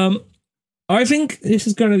 I think this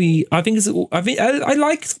is going to be. I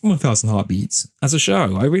like 1,000 Heartbeats as a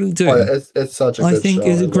show. I really do. It's such a good show. I think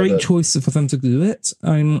it's a great choice for them to do it.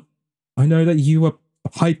 I know that you were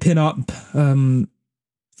hyping up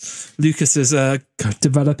Lucas's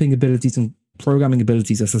developing abilities and programming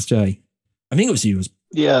abilities. SSJ. I think it was you.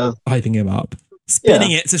 Hyping him up,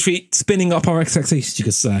 spinning up our expectations. You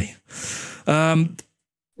could say.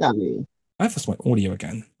 I have lost my audio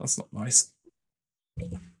again. That's not nice.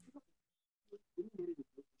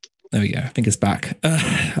 There we go. I think it's back.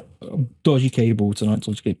 Dodgy cable tonight.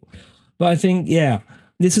 Dodgy cable. But I think,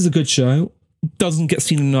 this is a good show. Doesn't get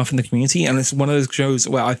seen enough in the community, and it's one of those shows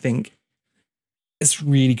where I think it's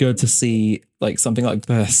really good to see like something like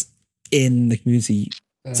this in the community.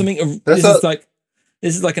 This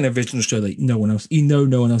is like an original show that no one else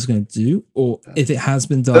is going to do, or if it has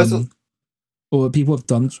been done. Or people have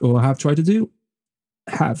done or have tried to do,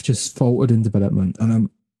 have just faltered in development. And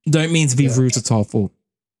I don't mean to be rude to TOF or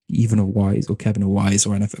even a Wise or Kevin or Wise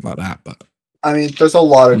or anything like that. But I mean, there's a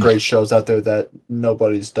lot of great shows out there that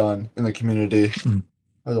nobody's done in the community.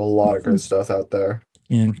 There's a lot of great stuff out there.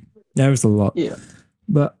 Yeah, there's a lot. Yeah,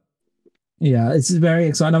 but it's very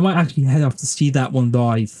exciting. I might actually head off to see that one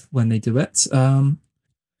live when they do it. And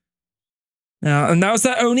that was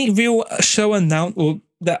the only real show announced, or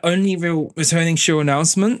the only real returning show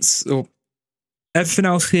announcements, or everything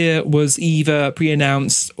else here was either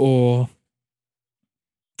pre-announced or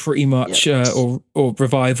pretty much or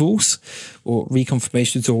revivals or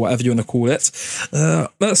reconfirmations or whatever you want to call it.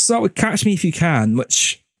 Let's start with Catch Me If You Can,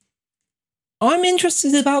 which I'm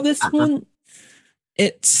interested about this one.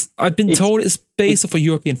 I've been told it's based off a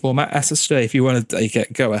European format. SSJ, if you want to take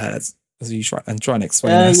it, go ahead. As you try and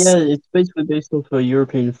explain this. Yeah, it's basically based off a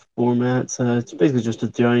European format. It's basically just a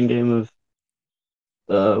giant game of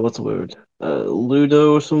what's the word?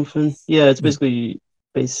 Ludo or something. Yeah, it's basically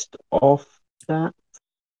based off that.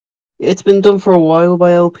 It's been done for a while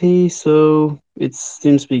by LP, so it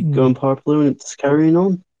seems to be going popular and it's carrying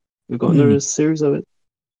on. We've got another series of it.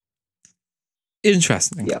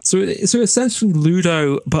 Interesting. Yeah. So essentially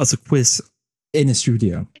Ludo, but as a quiz in a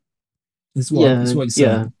studio. Is what you're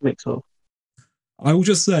saying. Mix up. I will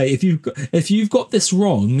just say, if you've got this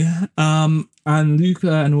wrong, and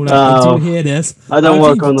Luca and all that, I do hear this. I don't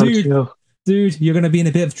work on that show. Dude, you're going to be in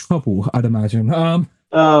a bit of trouble, I'd imagine. I'll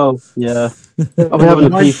be having a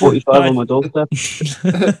P45 on my doorstep.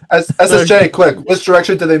 SSJ, quick, which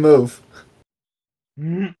direction do they move?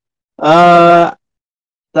 That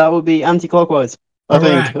would be anti-clockwise. I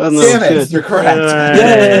think. Damn it, you're correct.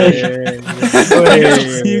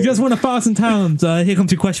 You just won £1,000. Here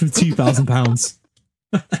comes your question for £2,000.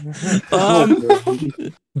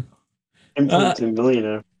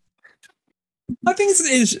 Millionaire. I think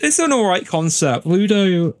it's an alright concept.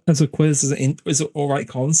 Ludo as a quiz is an alright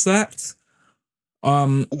concept.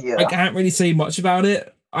 I can't really say much about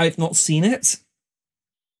it. I've not seen it.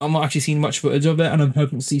 I'm not actually seeing much footage of it, and I'm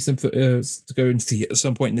hoping to see some footage to go and see it at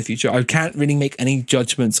some point in the future. I can't really make any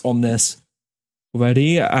judgments on this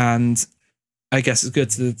already, and I guess it's good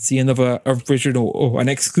to see another original or an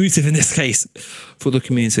exclusive in this case for the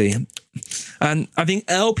community. And I think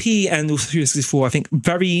LP and also Studio 64, I think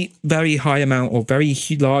very, very high amount or very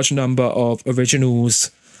large number of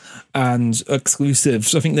originals and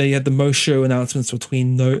exclusives. I think they had the most show announcements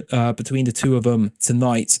between the two of them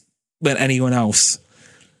tonight than anyone else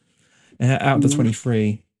out of the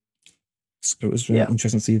 23. So it was really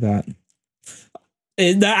interesting to see that.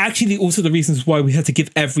 And that actually also the reasons why we had to give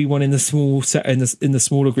everyone in the small set in the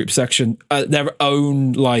smaller group section their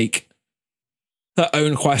own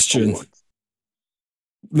question.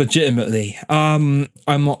 Legitimately,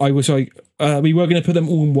 I wish we were going to put them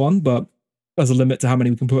all in one, but there's a limit to how many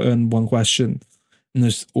we can put in one question in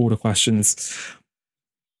those order questions.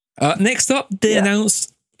 Next up, they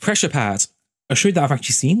announced Pressure Pad, a show that I've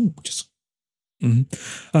actually seen,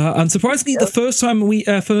 and surprisingly, the first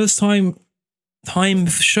time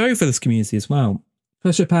show for this community as well.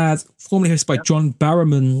 Pressure Pad, formerly hosted by John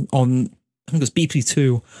Barrowman on, I think it was BBC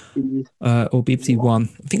 2 or BBC 1. I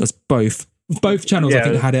think it was both. Both channels, I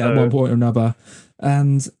think, had it at one point or another.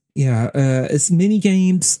 And it's mini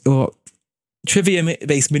games or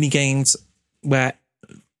trivia-based mini games where,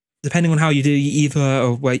 depending on how you do,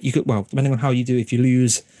 depending on how you do, if you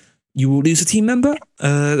lose, you will lose a team member.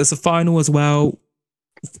 There's a final as well,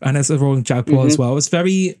 and there's a rolling jackpot as well. It's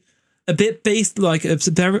a bit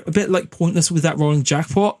pointless with that rolling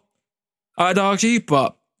jackpot, I'd argue,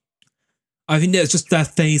 but I think it's just that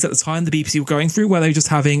phase at the time the BBC were going through where they were just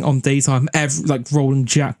having on daytime rolling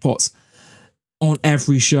jackpots on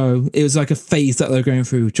every show. It was like a phase that they're going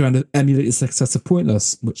through, trying to emulate the success of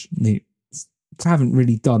Pointless, which they haven't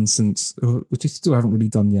really done which they still haven't really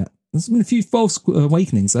done yet. There's been a few false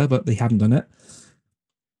awakenings there, but they haven't done it.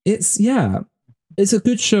 It's a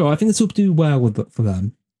good show. I think this will do well for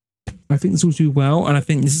them. I think this will do well, and I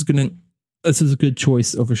think this is a good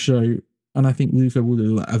choice of a show, and I think Luca will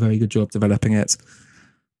do a very good job developing it.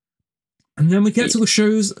 And then we get to the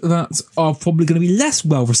shows that are probably going to be less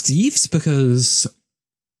well received, because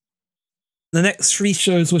the next three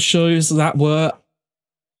shows were shows that were,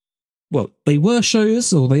 they are shows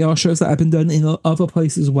that have been done in other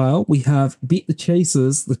places as well. We have Beat the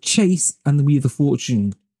Chasers, The Chase, and The Wheel of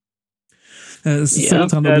Fortune. It's the same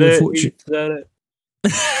time The Wheel of Fortune.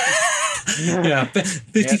 Yeah,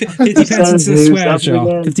 50 pence into the swear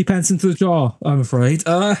jar. 50 pence into the jar, I'm afraid.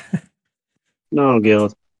 No,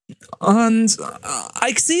 God. And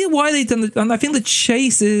I see why they've done it, and I think The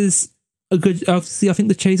Chase is a good. Obviously, I think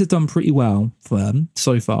The Chase has done pretty well for them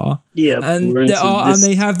so far. Yeah, and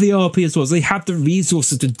they have the RP as well. So they have the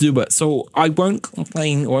resources to do it. So I won't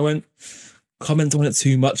complain or I won't comment on it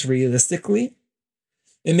too much. Realistically,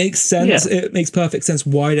 it makes sense. Yeah. It makes perfect sense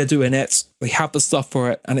why they're doing it. They have the stuff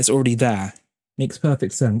for it, and it's already there. Makes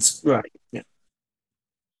perfect sense. Right. Yeah.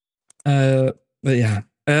 But yeah,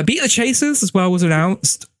 Beat the Chasers as well was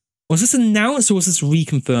announced. Was this announced or was this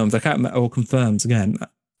reconfirmed? I can't remember. Or confirmed again.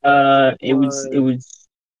 It was.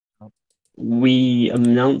 We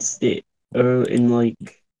announced it in like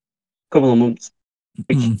a couple of months.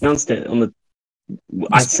 We announced it on the.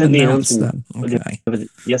 I sent the announcement yesterday.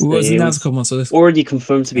 Well, it was announced a couple months. So this already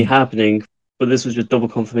confirmed to be happening, but this was just double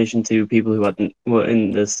confirmation to people who were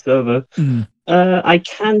in the server. I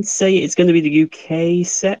can say it's going to be the UK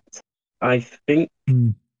set. I think.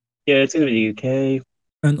 Yeah, it's going to be the UK.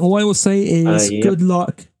 And all I will say is good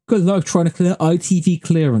luck. Good luck trying to clear ITV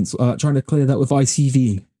clearance. Trying to clear that with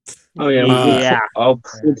ITV. Oh yeah, we'll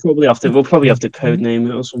probably have to code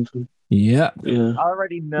name it or something. Yeah. I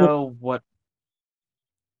already know what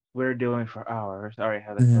we're doing for ours. I already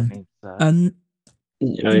have that. And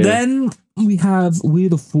then we have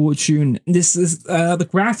Wheel of Fortune. This is the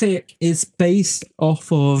graphic is based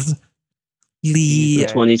off of the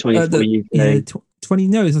 2024 UK.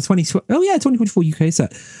 2024 UK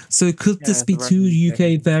set. So could this be two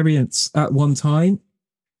UK variants at one time?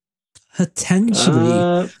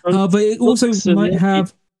 Potentially. But it also might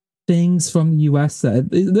have things from the US set.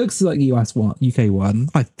 It looks like UK one.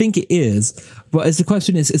 I think it is. But the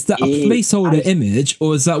question is that a placeholder image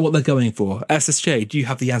or is that what they're going for? SSJ, do you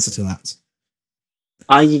have the answer to that?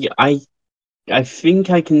 I think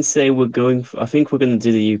I can say we're going to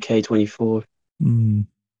do the UK 24.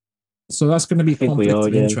 So that's going to be conflict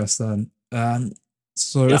of interest then.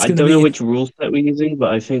 So I don't know which rule set we're using,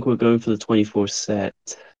 but I think we're going for the 24 set.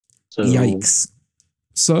 So... Yikes.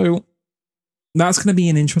 So that's going to be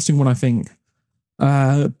an interesting one, I think.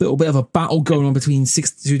 A little bit of a battle going on between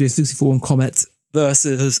Studio 64 and Comet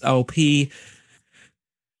versus LP.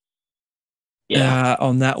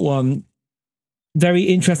 on that one. Very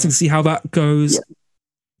interesting to see how that goes. Yeah.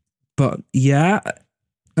 But yeah,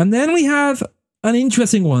 and then we have an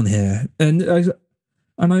interesting one here, and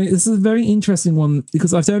this is a very interesting one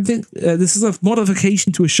because I don't think this is a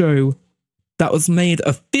modification to a show that was made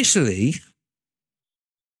officially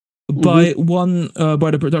by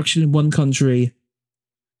by the production in one country,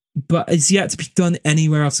 but it's yet to be done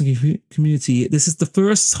anywhere else in the community. This is the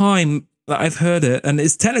first time that I've heard it, and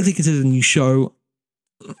it's technically considered a new show.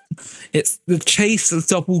 It's The Chase of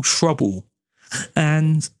Double Trouble,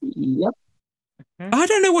 and I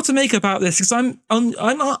don't know what to make about this because I'm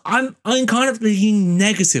kind of leaning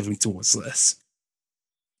negatively towards this.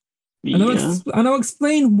 And I'll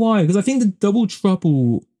explain why, because I think the Double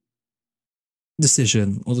Trouble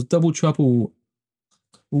decision or the Double Trouble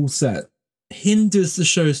rule set hinders the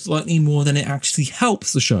show slightly more than it actually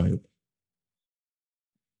helps the show.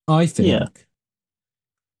 I think.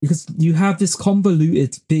 Because you have this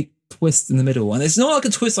convoluted big twist in the middle, and it's not like a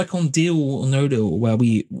twist like on Deal or No Deal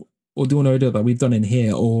or Do or No Deal that we've done in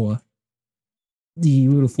here, or the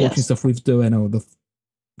Wheel of Fortune stuff we've done, or the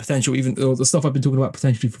potential, or the stuff I've been talking about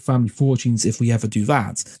potentially for Family Fortunes if we ever do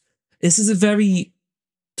that. This is a very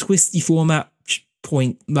twisty format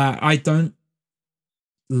point that I don't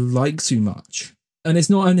like too much. And it's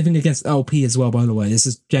not anything against LP as well, by the way. This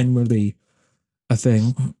is generally a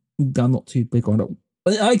thing that I'm not too big on it.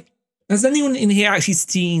 But has anyone in here actually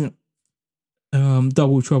seen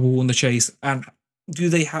Double Trouble on the Chase? And do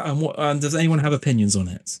they have? And does anyone have opinions on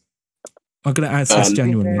it? I'm gonna answer this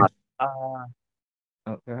genuinely.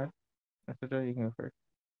 Okay. You can go first.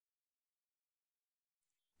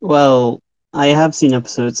 Well, I have seen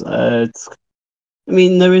episodes. I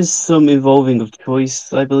mean, there is some evolving of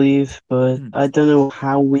choice, I believe, but I don't know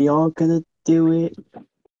how we are gonna do it.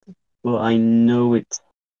 Well, I know it's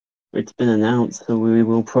been announced, so we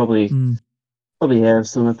will probably have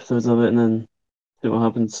some episodes of it, and then see what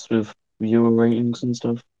happens with viewer ratings and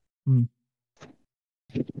stuff.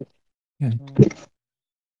 Okay.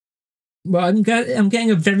 Well, I'm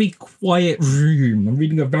getting a very quiet room. I'm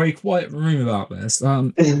reading a very quiet room about this.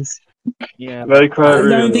 Yeah, very quiet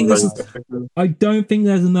room. I don't think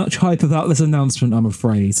there's much hype about this announcement, I'm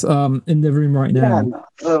afraid. In the room right now.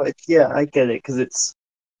 I get it because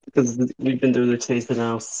we've been doing the Chase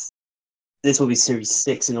now. This will be Series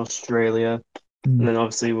 6 in Australia, and then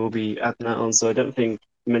obviously we'll be adding that on. So I don't think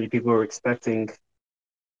many people are expecting.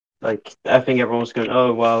 Like, I think everyone's going,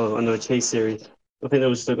 "Oh wow, another Chase series." I think they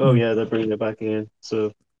was just like, "Oh yeah, they're bringing it back again."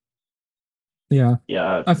 So yeah.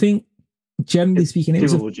 I think generally speaking, it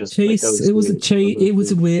was a Chase. It was a Chase. It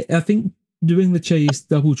was a weird. I think doing the Chase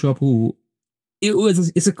Double Trouble,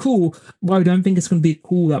 it's a cool, but I don't think it's going to be a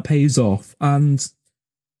cool that pays off, and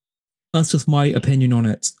that's just my opinion on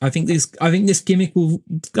it. I think this gimmick will.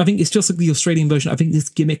 I think it's just like the Australian version. I think this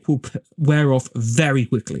gimmick will wear off very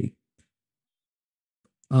quickly.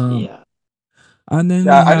 And then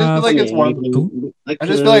I just feel like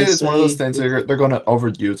it's one of those things they're going to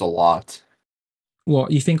overuse a lot.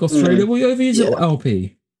 What, you think Australia will overuse it or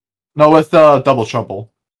LP? No, with Double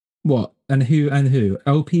Trouble. What, and who?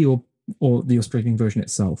 LP or the Australian version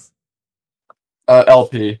itself?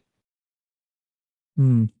 LP.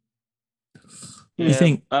 You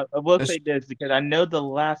think? I will say this because I know the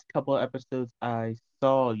last couple of episodes I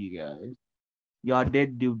saw you guys, y'all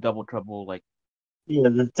did do Double Trouble. Like, yeah,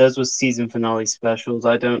 those were season finale specials.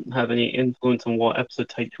 I don't have any influence on what episode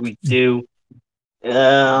types we do.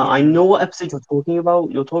 I know what episode you're talking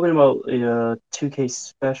about. You're talking about 2K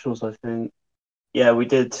specials, I think. Yeah, we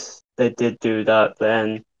did. They did do that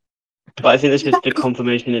then, but I think it's just a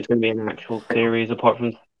confirmation it's going to be an actual series, apart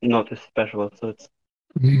from not just special episodes.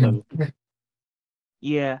 So.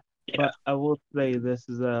 Yeah, but I will say this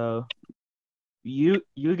is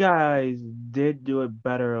you guys did do it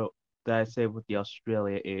better than I say with the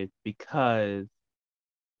Australia is because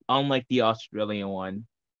unlike the Australian one,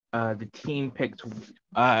 the team picked in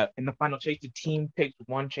the final chase the team picked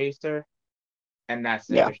one chaser, and that's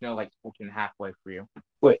it. There's no like working halfway for you.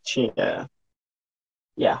 Which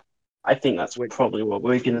I think that's probably what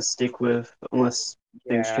we're gonna stick with unless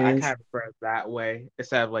things change. I kind of prefer it that way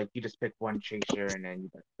instead of like you just pick one chaser and then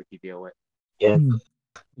that's what you deal with.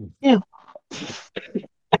 Yeah.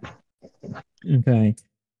 Okay.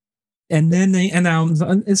 And then they announced,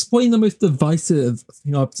 and it's probably the most divisive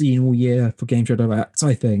thing I've seen all year for Gameshow Direct.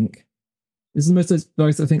 I think this is the most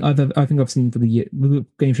divisive thing I've seen for the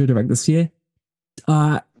Gameshow Direct this year.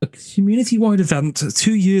 A community-wide event,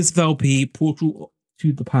 2 years of LP, Portal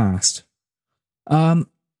to the Past. An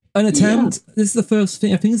attempt. This is the first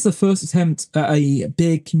thing. I think it's the first attempt at a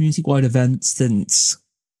big community-wide event since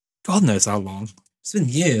God knows how long. It's been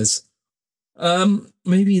years.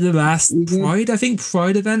 Maybe the last Pride. I think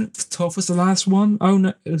Pride event. TOF was the last one. Oh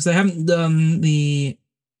no, because they haven't done the.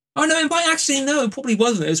 Oh no, it might actually no. It probably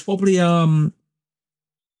wasn't. It was probably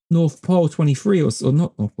North Pole 23 or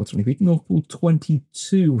not North Pole 23. North Pole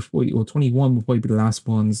 22 was probably, or 21 will probably be the last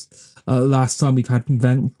ones. Last time we've had an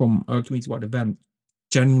event from a community-wide event.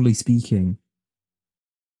 Generally speaking.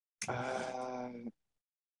 And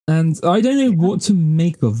I don't know what to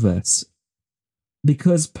make of this.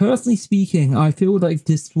 Because personally speaking, I feel like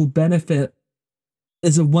this will benefit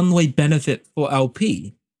as a one-way benefit for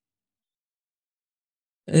LP.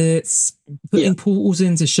 It's putting portals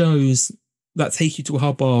into shows that take you to a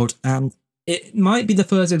hub world, and it might be the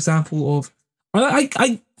first example of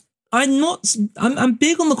I'm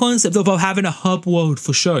big on the concept of having a hub world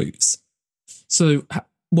for shows. So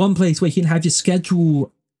one place where you can have your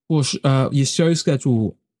schedule or your show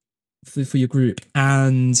schedule for your group,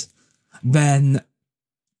 and then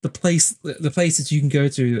the places you can go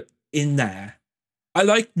to in there. I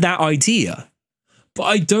like that idea, but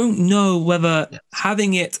I don't know whether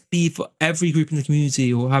having it be for every group in the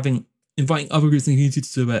community or inviting other groups in the community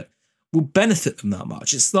to do it will benefit them that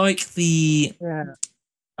much. It's like the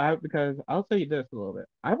because I'll tell you this a little bit.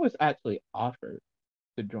 I was actually offered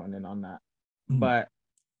to join in on that, but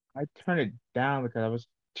I turned it down because I was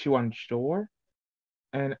too unsure,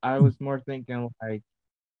 and I was more thinking like,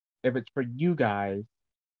 if it's for you guys,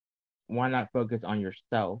 why not focus on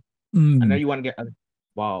yourself? I know you want to get other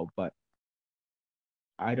involved, but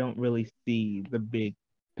I don't really see the big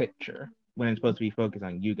picture when it's supposed to be focused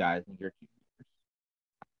on you guys and your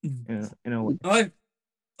team. In a way.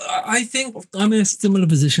 I think I'm in a similar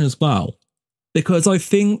position as well, because I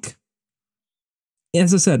think,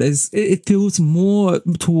 as I said, it feels more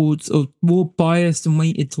towards or more biased and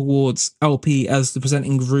weighted towards LP as the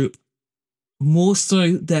presenting group, more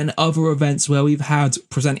so than other events where we've had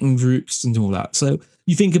presenting groups and all that. So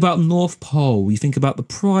you think about North Pole, you think about the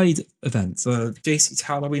Pride events, JC's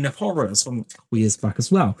Halloween of Horrors from a couple years back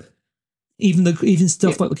as well. Even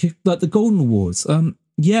stuff like the Golden Awards.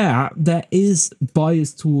 Yeah, there is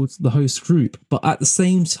bias towards the host group, but at the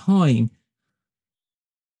same time,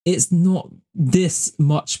 it's not this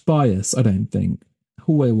much bias, I don't think.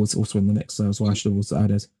 Hallway was also in the mix, so I should have also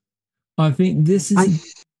added. I think this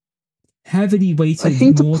is heavily weighted. I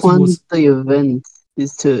think the plan of the event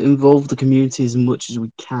is to involve the community as much as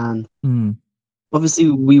we can.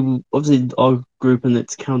 Obviously, our group and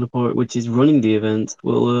its counterpart, which is running the event,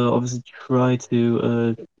 will obviously try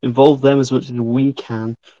to involve them as much as we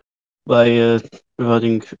can by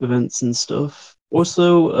providing events and stuff.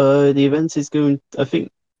 Also, the event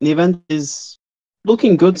is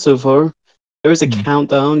looking good so far. There is a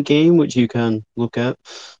countdown game which you can look at,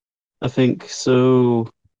 I think. So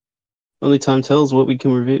only time tells what we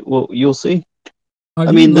can review, what you'll see.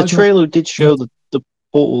 I mean, the trailer did show the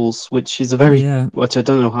portals, which is which I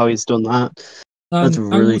don't know how he's done that. That's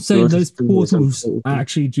really I would say those portals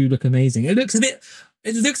actually do look amazing. It looks a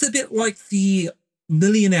bit like the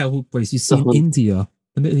millionaire place you see in India.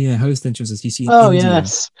 The millionaire host entrances you see in India. Oh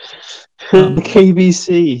yes. The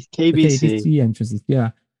KBC. The KBC entrances,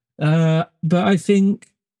 yeah. But I think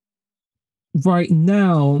right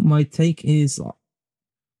now my take is,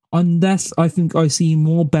 unless I think I see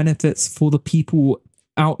more benefits for the people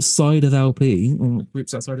outside of LP, or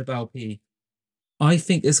groups outside of LP, I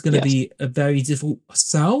think it's going to be a very difficult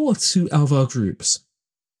sell to other groups.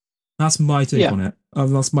 That's my take on it.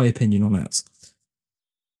 That's my opinion on it.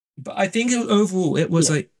 But I think overall it was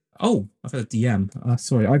like, oh, I've had a DM.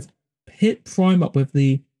 Sorry, I've hit Prime up with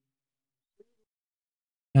the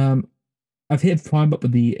exit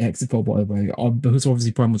poll, by the way, because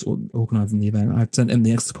obviously Prime was organising the event. I sent him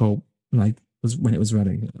the exit poll when it was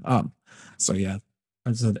ready. So yeah,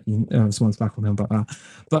 I just had response back on him about that.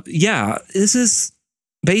 But yeah, this is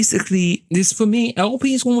basically for me.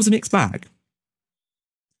 LP's one was a mixed bag.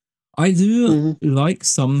 I do like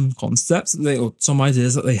some concepts or some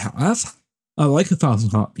ideas that they have. I like 1,000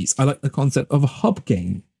 Heartbeats. I like the concept of a hub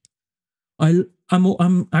game.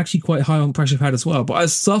 I'm actually quite high on Pressure Pad as well, but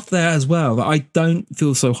there's stuff there as well that I don't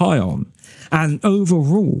feel so high on. And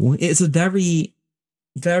overall, it's a very,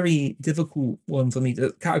 very difficult one for me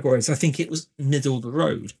to categorize. I think it was middle of the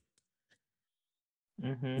road.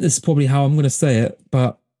 This is probably how I'm going to say it,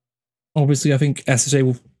 but obviously I think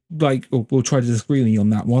SJ will try to disagree with me on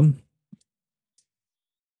that one.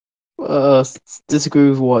 Disagree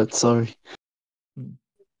with what? Sorry.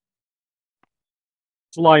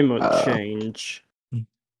 Climate change.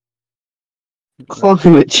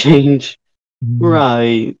 Climate change.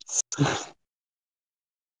 Right.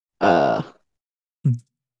 I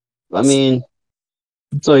mean,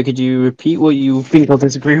 Sorry, could you repeat what you think I'll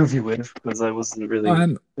disagree with you with? Because I wasn't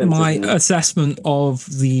really. My assessment of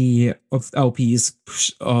LP's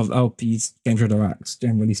Gameshow Direct,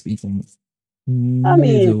 generally speaking,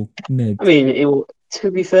 mid. To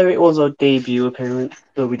be fair, it was our debut appearance,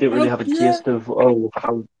 so we didn't really have a gist of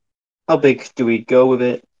how big do we go with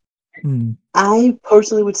it. I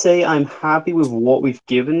personally would say I'm happy with what we've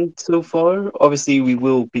given so far. Obviously, we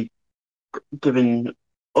will be giving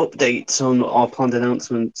updates on our planned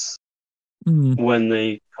announcements when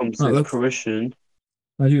they come to fruition.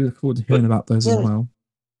 I do look forward to hearing about those as well.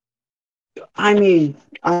 I mean,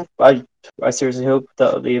 I seriously hope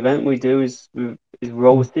that the event we do is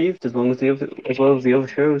well received as well as the other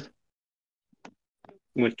shows,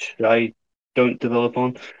 which I don't develop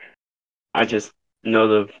on. I just know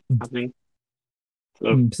they're happening.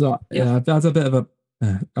 That's a bit of a.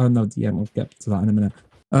 Oh no, yeah, we'll get to that in a minute.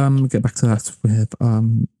 Get back to that with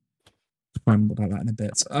about that in a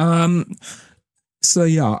bit. So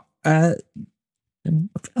yeah, I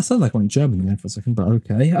sound like I'm in German there for a second, but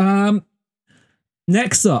okay.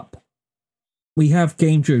 Next up, we have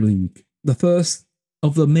Gameshow League, the first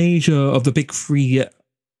of the big three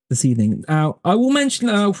this evening. Now, I will mention,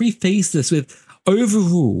 I'll preface this with,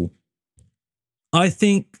 overall, I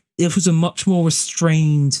think it was a much more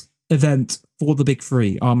restrained event for the big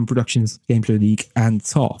three, Productions, Gameshow League, and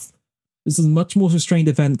TOF. This is a much more restrained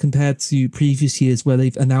event compared to previous years where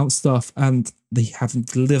they've announced stuff and they haven't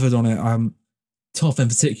delivered on it. TOF in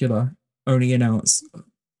particular only announced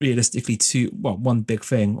realistically one big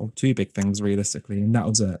thing or two big things realistically, and that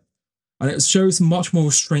was it. And it shows much more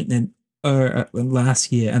restraint than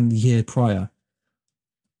last year and the year prior.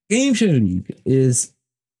 Gameshow League is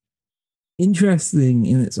interesting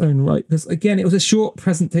in its own right because again, it was a short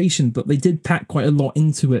presentation, but they did pack quite a lot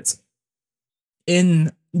into it.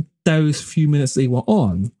 In those few minutes they were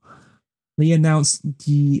on, they announced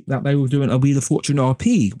that they were doing a Wheel of Fortune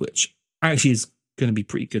RP, which actually is going to be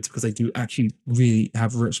pretty good because they do actually really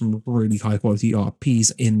have some really high quality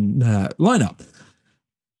RPs in their lineup.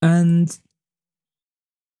 And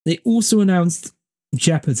they also announced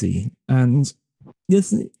Jeopardy, and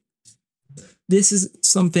this is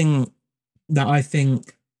something that I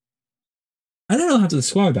think I don't know how to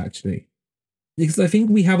describe actually, because I think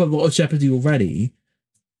we have a lot of Jeopardy already,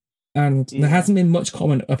 and there hasn't been much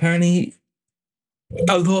comment. Apparently,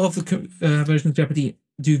 a lot of the versions of Jeopardy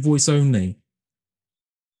do voice only.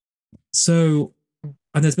 So,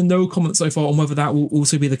 and there's been no comment so far on whether that will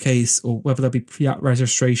also be the case, or whether there'll be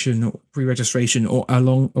pre-registration or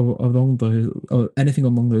anything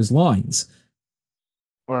along those lines.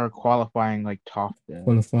 Or qualifying like TOF did.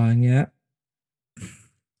 Qualifying, yeah.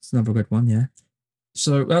 It's another good one, yeah.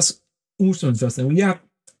 So that's also interesting. We have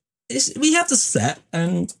the set,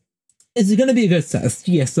 and it's going to be a good set. It's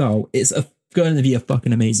GSO. It's going to be a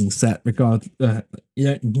fucking amazing set. You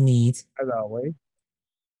don't need. As always.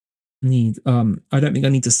 I don't think I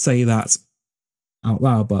need to say that out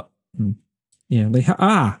loud, but yeah, they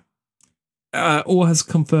or has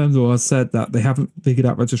confirmed or has said that they haven't figured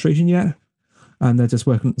out registration yet, and they're just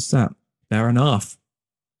working on the set. Fair enough.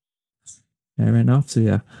 So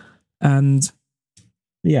yeah, and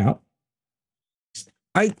yeah,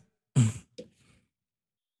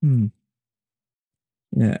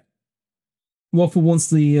 yeah. Waffle wants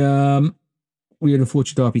the Wheel of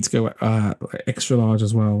Fortune Derby to go extra large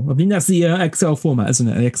as well. I mean, that's the XL format, isn't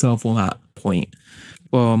it? The XL format point.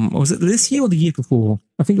 Was it this year or the year before?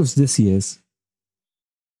 I think it was this year's.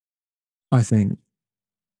 I think.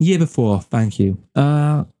 Year before, thank you.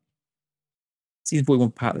 Season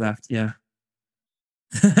 41 part left, yeah.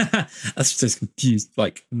 That's just confused,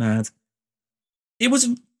 like mad.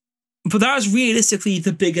 But that was realistically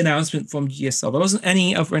the big announcement from GSL. There wasn't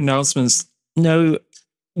any other announcements. No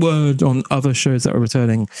word on other shows that are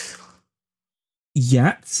returning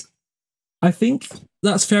yet. I think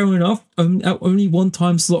that's fair enough. Only one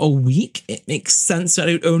time slot a week, it makes sense that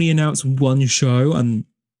it would only announce one show, and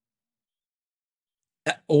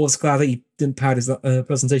I was glad that he didn't pad his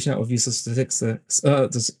presentation out with use of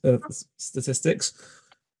statistics.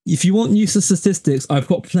 If you want use of statistics, I've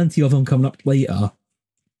got plenty of them coming up later.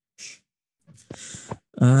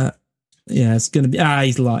 Yeah, it's gonna be.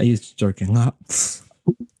 He's joking.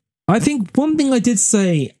 I think one thing I did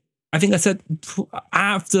say, I think I said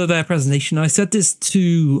after their presentation, I said this to.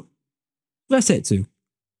 Who did I say it to?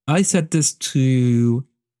 I said this to.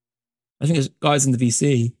 I think it's guys in the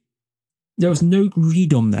VC. There was no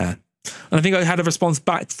greed on there. And I think I had a response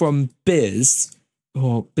back from Biz.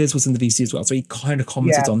 Or Biz was in the VC as well, so he kind of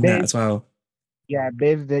commented on that as well. Yeah,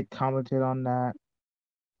 Biz did commented on that.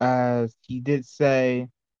 He did say,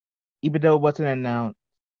 even though it wasn't announced,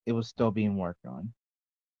 it was still being worked on.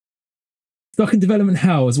 Stuck in development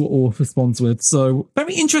hell is what all responds with. So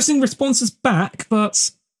very interesting responses back,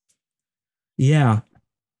 but yeah.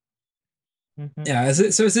 Yeah,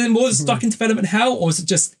 is it more stuck in development hell, or is it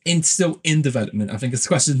just still in development? I think it's a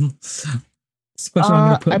question. It's a question I'm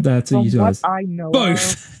going to put there to you guys. What I know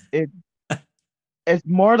both. It's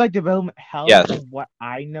more like development hell. Yes. From what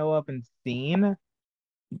I know of and seen.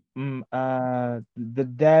 The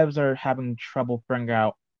devs are having trouble figuring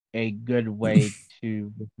out a good way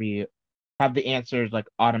to have the answers like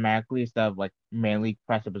automatically instead of like manually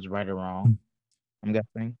press if it's right or wrong. I'm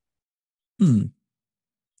guessing.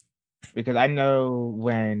 Because I know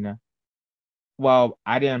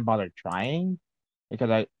I didn't bother trying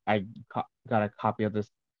because I got a copy of the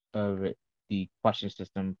question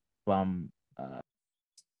system from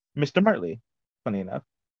Mr. Martley. Funny enough,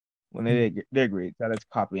 when they agreed, so let's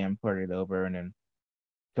copy and put it over and then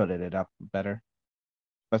coded it up better.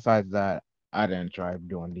 Besides that, I didn't try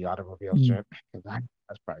doing the auto reveal shit because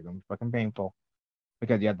that's probably gonna be fucking painful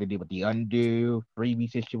because you have to deal with the undo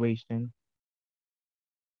freebie situation.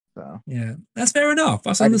 So yeah, that's fair enough.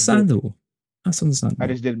 That's understandable. That's understandable. I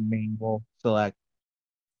just did manual selection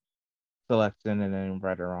and then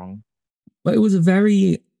right or wrong. But it was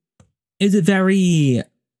again,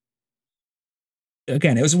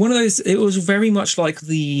 it was one of those, it was very much like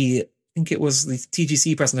I think it was the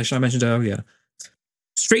TGC presentation I mentioned earlier.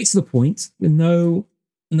 Straight to the point, with no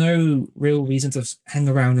real reason to hang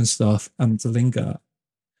around and stuff and to linger.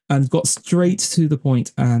 And got straight to the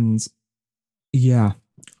point, and yeah.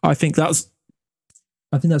 I think that's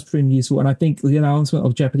pretty useful. And I think the announcement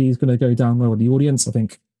of Jeopardy is going to go down well with the audience. I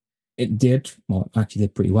think it did. Well, it actually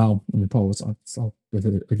did pretty well in the polls. I'll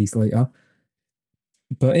release later.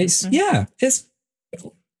 But it's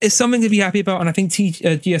something to be happy about, and I think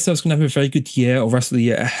GSL is going to have a very good year or rest of the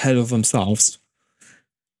year ahead of themselves,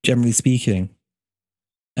 generally speaking.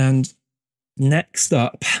 And next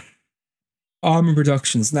up, Armor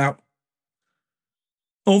Productions. Now,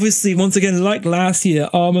 obviously, once again, like last year,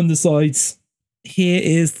 Armor decides, here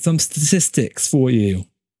is some statistics for you,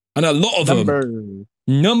 and a lot of them.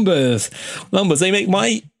 Numbers. They make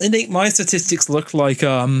my statistics look like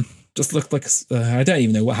just look like I don't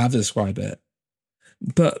even know how to describe it.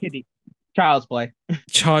 But child's play.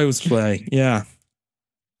 Child's play, yeah.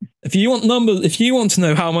 If you want numbers, if you want to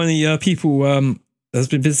know how many people has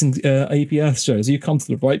been visiting APS shows, you come to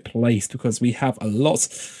the right place because we have a lot.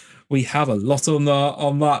 We have a lot on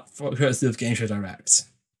that courtesy of Gameshow Direct.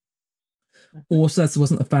 Also,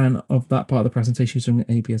 wasn't a fan of that part of the presentation during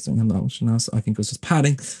APS during the launch, and I think it was just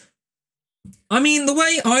padding. I mean, the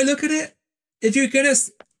way I look at it,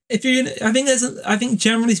 I think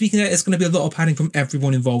generally speaking, it's going to be a lot of padding from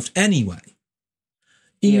everyone involved anyway.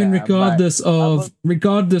 Even regardless of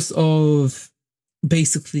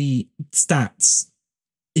basically stats.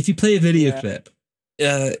 If you play a video clip,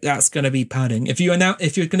 that's going to be padding. If you're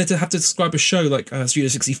going to have to describe a show like Studio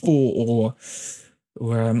 64 or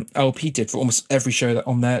LP did for almost every show that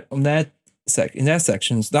in their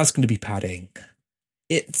sections, that's going to be padding.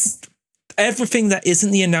 It's everything that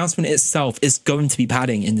isn't the announcement itself is going to be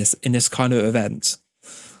padding in this kind of event.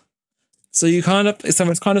 So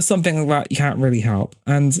it's kind of something that you can't really help.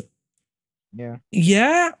 And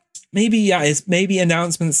maybe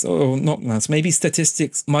announcements or not announcements, maybe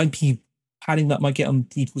statistics might be padding that might get on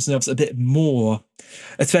people's nerves a bit more,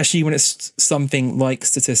 especially when it's something like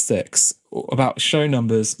statistics about show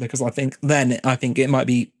numbers, because I think it might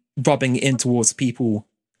be rubbing in towards people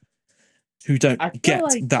who don't get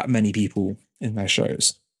that many people in their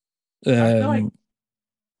shows. I feel like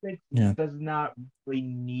it does not really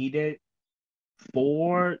need it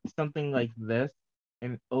for something like this,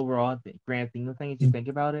 and overall, the grand theme of things, you think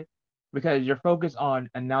about it, because you're focused on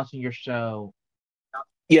announcing your show.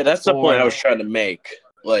 Yeah, that's the point I was trying to make.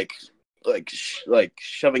 Like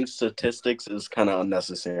shoving statistics is kind of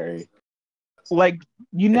unnecessary. Like,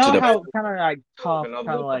 you know how kind of like TOF kind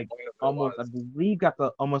of like almost, I believe, got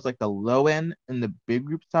almost like the low end in the big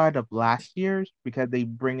group side of last year's because they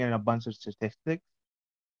bring in a bunch of statistics.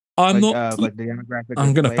 I'm like the demographic.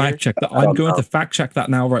 I'm going to fact check that. I'm going to fact check that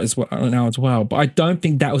now as well. But I don't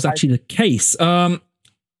think that was actually the case. I'm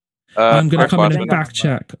going to come in and fact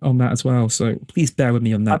check on that as well. So please bear with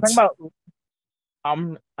me on that.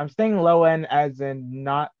 I'm saying low end as in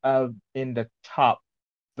not in the top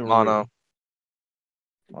 3. Mono.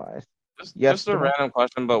 Just a random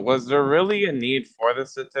question, but was there really a need for the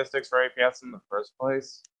statistics for APS in the first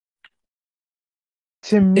place?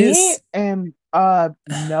 To me,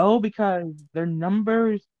 no, because their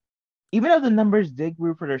numbers, even though the numbers did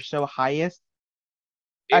grew for their show highest,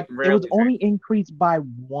 it was only increased by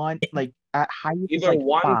 1, like at highest either like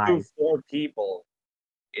 1 5. through 4 people.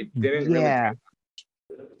 it didn't really. Yeah.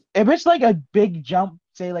 If it's like a big jump,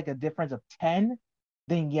 say like a difference of 10,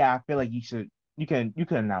 then yeah, I feel like you can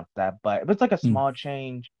announce that. But if it's like a small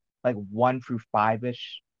change, like 1 through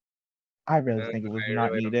 5-ish, I really think it was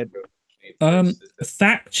not needed.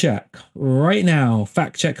 Fact check right now.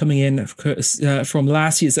 Fact check coming in from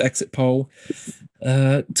last year's exit poll.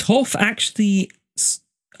 TOF actually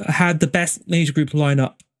had the best major group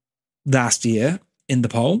lineup last year in the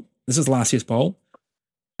poll. This is last year's poll,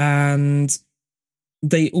 and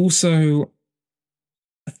they also,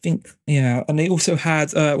 I think, and they also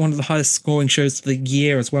had one of the highest scoring shows of the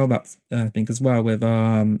year as well. That I think as well with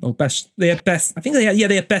or best. They had best. I think they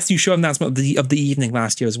had best new show announcement of the evening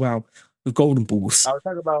last year as well with Golden Balls. I was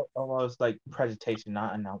talking about almost like presentation,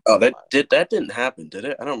 not announcement. Oh, that didn't happen, did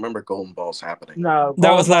it? I don't remember Golden Balls happening. No,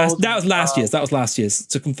 that was last year's. That was last year's.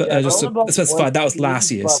 To confirm, just to specify, that was last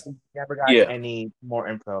year's. We never got any more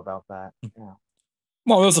info about that. Yeah.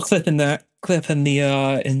 Well, there was a clip in the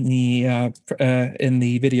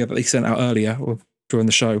video that they sent out earlier or during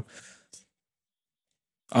the show.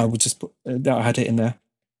 I would just put that I had it in there,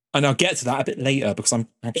 and I'll get to that a bit later because I'm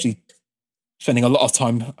actually spending a lot of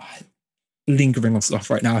time lingering on stuff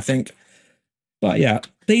right now, I think. But yeah,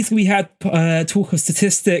 basically we had talk of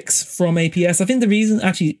statistics from APS. I think the reason,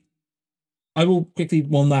 actually, I will quickly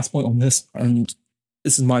one last point on this, and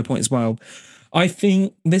this is my point as well. I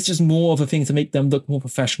think this is more of a thing to make them look more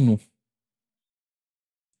professional.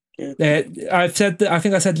 I've said that. I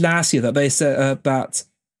think I said last year that they said that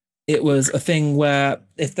it was a thing where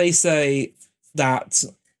if they say that,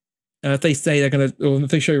 if they say they're gonna, or if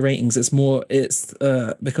they show ratings, it's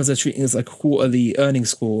because they're treating it as a quarterly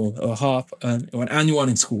earnings score or half or an annual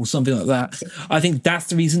earnings score, something like that. I think that's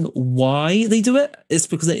the reason why they do it. It's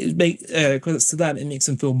because it makes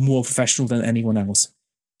them feel more professional than anyone else.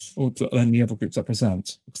 Or than the other groups that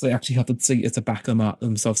present, because they actually have to see it to back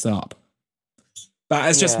themselves up. That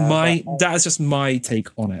is just my take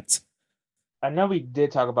on it. I know we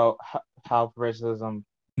did talk about how racism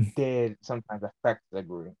did sometimes affect the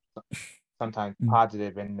group, sometimes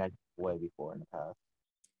positive and negative way before in the past.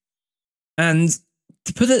 And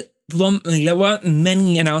to put it bluntly, there weren't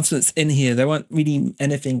many announcements in here. There weren't really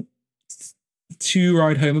anything to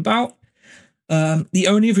write home about. The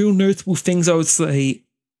only real notable things I would say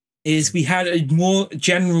is we had a more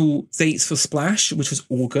general dates for Splash, which was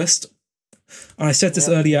August. And I said this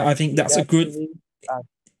earlier, I think that's a good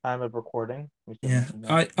time of recording. Yeah,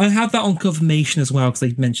 I have that on confirmation as well, because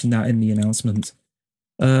they mentioned that in the announcement.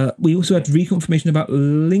 We also had reconfirmation about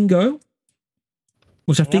Lingo,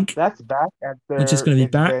 which I think that's back. Which is going to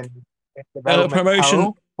be back.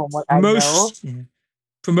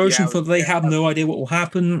 Promotion for They Have No Idea What Will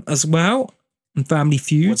Happen as well, and Family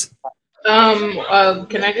Feud.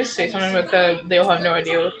 Can I just say something about they'll have no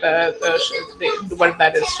idea what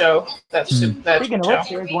that is show. Speaking of which,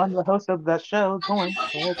 here's one of the hosts of that show going.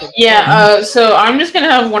 Yeah, so I'm just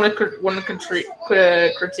gonna have one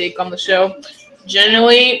critique on the show.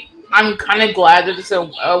 Generally, I'm kind of glad that it's a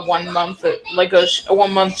 1 month, like a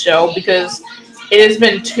 1 month show, because it has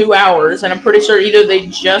been 2 hours, and I'm pretty sure either they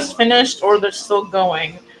just finished or they're still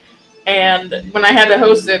going. And when I had to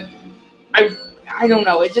host it, I don't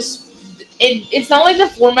know, it's not like the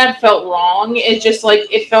format felt wrong. It's just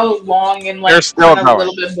like it felt long and like kind of a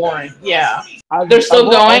little bit boring. Yeah, they're still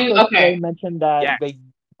going. Okay. They mentioned that they,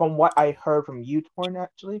 from what I heard from you, Torn,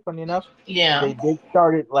 actually, funny enough, they did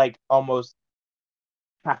start it like almost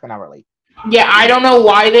half an hour late. Yeah, I don't know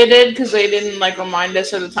why they did, because they didn't like remind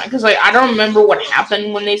us at the time. Because like I don't remember what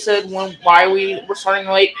happened when they said why we were starting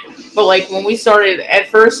late. But like when we started at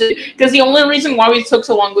first, because the only reason why we took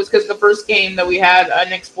so long was because the first game that we had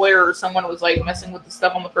an exploiter or someone was like messing with the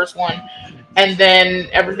stuff on the first one, and then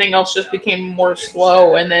everything else just became more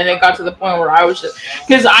slow. And then it got to the point where I was just,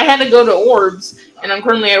 because I had to go to Orbs, and I'm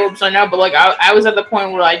currently at Orbs right now. But like I was at the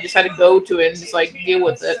point where I just had to go to it and just like deal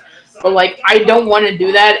with it. But like I don't want to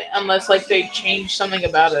do that unless like they change something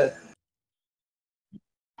about it.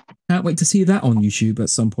 Can't wait to see that on YouTube at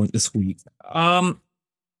some point this week.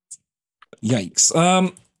 Yikes.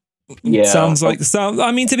 Yeah. Sounds like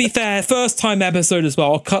I mean, to be fair, first time episode as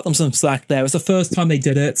well. I'll cut them some slack there. It's the first time they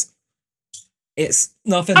did it. It's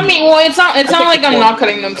nothing. I mean, well, it's not like I'm not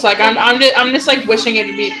cutting them slack. I'm just like wishing it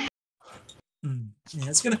to be. Yeah,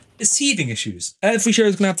 it's teething issues. Every show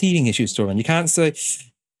is gonna have teething issues, Doran. You can't say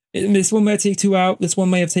this one may take 2 hours. This one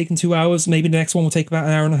may have taken 2 hours. Maybe the next one will take about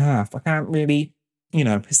an hour and a half. I can't really,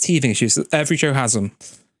 it's teething issues. Every show has them.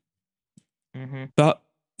 But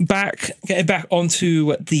getting back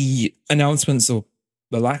onto the announcements, or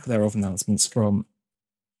the lack thereof announcements from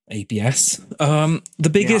APS. The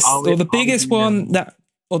biggest one that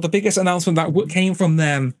or the biggest announcement that came from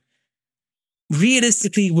them,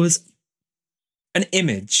 realistically, was an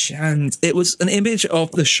image, and it was an image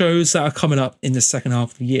of the shows that are coming up in the second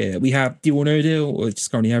half of the year. We have Deal or No Deal, which is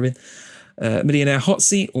currently having Millionaire Hot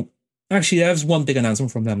Seat. Or, actually, there's one big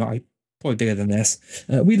announcement from them that I probably bigger than this.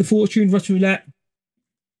 Wheel of Fortune, Russian Roulette,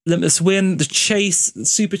 Limitless Win, The Chase,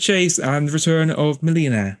 Super Chase, and the Return of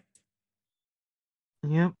Millionaire.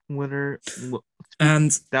 Yep, winner.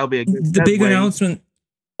 And that'll be a good. The big announcement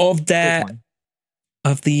of their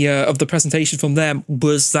of the presentation from them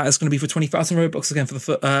was that it's going to be for 20,000 Robux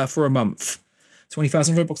again for a month.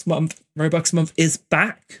 20,000 Robux a month is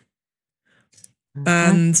back,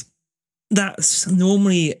 and that's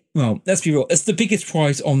normally, well, let's be real, it's the biggest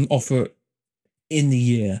prize on offer in the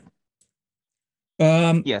year.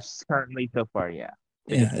 Yes, currently so far, yeah.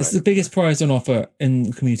 Yeah, it's the biggest prize on offer in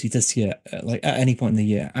the community this year, like at any point in the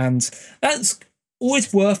year, and that's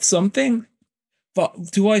always worth something.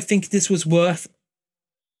 But do I think this was worth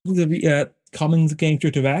the coming to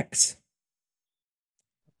Gameshow Direct?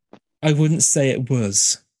 I wouldn't say it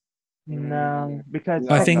was. No, because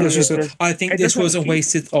I think it's just. I think this was a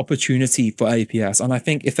wasted opportunity for APS, and I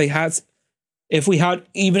think if we had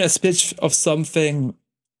even a pitch of something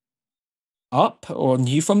up or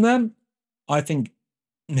new from them, I think,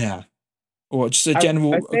 yeah, or just a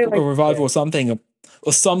general revival or something,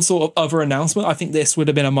 or some sort of other announcement. I think this would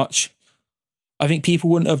have been a much. I think people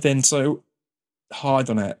wouldn't have been so hard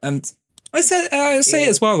on it, and I say it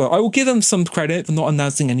as well. Though I will give them some credit for not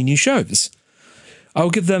announcing any new shows. I'll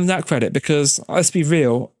give them that credit because let's be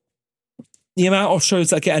real, the amount of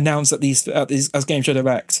shows that get announced at these as Gameshow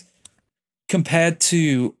Direct compared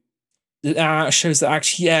to the shows that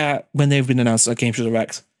actually air when they've been announced at Gameshow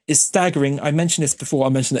Direct is staggering. I mentioned this before. I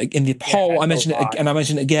mentioned it in the poll. I mentioned it, and I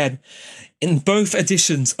mentioned it again. In both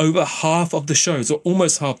editions, over half of the shows, or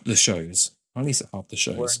almost half of the shows, at least half the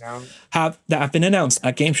shows, that have been announced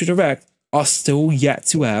at Gameshow Direct are still yet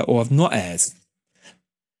to air or have not aired.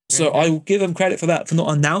 So I will give them credit for that, for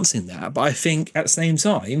not announcing that. But I think at the same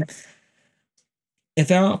time, if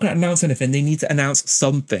they're not going to announce anything, they need to announce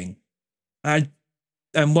something. And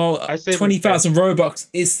while 20,000 Robux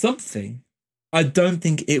is something, I don't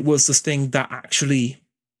think it was the thing that actually,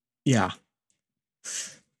 get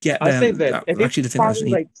them. I say that if actually, it's probably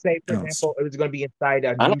like, say for example, it was going to be inside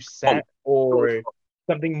a new set or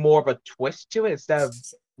something more of a twist to it instead of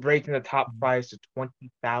raising the top price to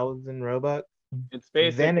 20,000 Robux. It's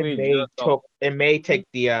basically then it may take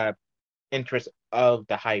the interest of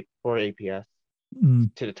the hype for APS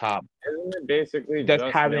to the top. Isn't it basically just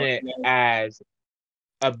having it as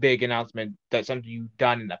a big announcement that's something you've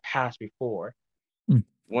done in the past before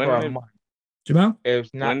for a month? Jamal? It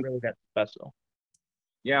was not really that special.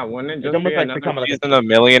 Yeah, wouldn't it It's just be like another season of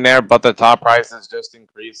Millionaire, but the top prices just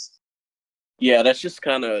increased? Yeah, that's just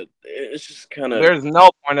kind of. It's just kind of. There's no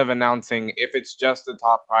point of announcing if it's just the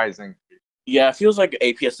top price increase. Yeah, it feels like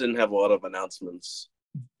APS didn't have a lot of announcements.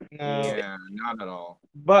 No, yeah, not at all.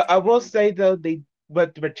 But I will say though, their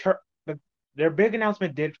big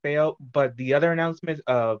announcement did fail, but the other announcements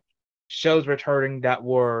of shows returning that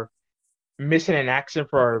were missing in action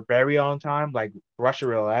for a very long time, like Russia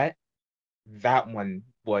Roulette, that one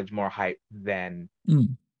was more hype than the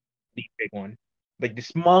big one. Like the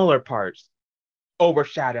smaller parts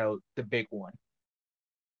overshadowed the big one,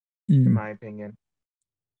 in my opinion.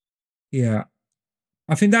 Yeah,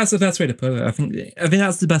 I think that's the best way to put it. I think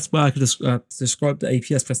that's the best way I could describe the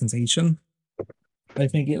APS presentation. I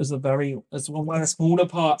think it was one of the smaller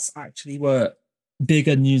parts actually were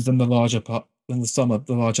bigger news than the larger part, than the sum of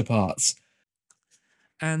the larger parts.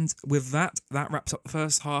 And with that wraps up the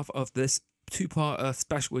first half of this two-part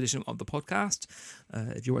special edition of the podcast.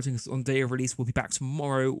 If you're watching this on day of release, we'll be back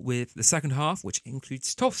tomorrow with the second half, which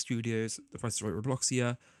includes TOF Studios, The Price is Right,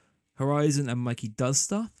 Robloxia, Horizon, and Mikey Does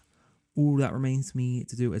Stuff. All that remains for me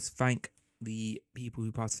to do is thank the people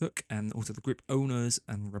who partook and also the group owners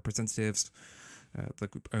and representatives. The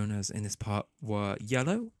group owners in this part were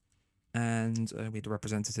Yellow, and we had a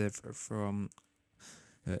representative from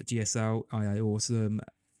GSL, II Awesome.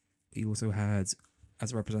 We also had,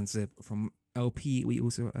 as a representative from LP,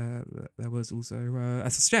 there was also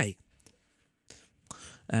SSJ.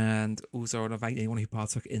 And also I want to thank anyone who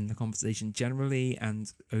partook in the conversation generally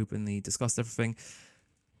and openly discussed everything.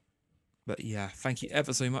 But yeah, thank you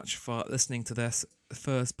ever so much for listening to this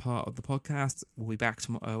first part of the podcast. We'll be back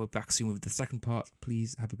tomorrow. We're back soon with the second part.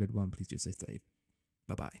 Please have a good one. Please do stay safe.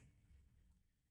 Bye-bye.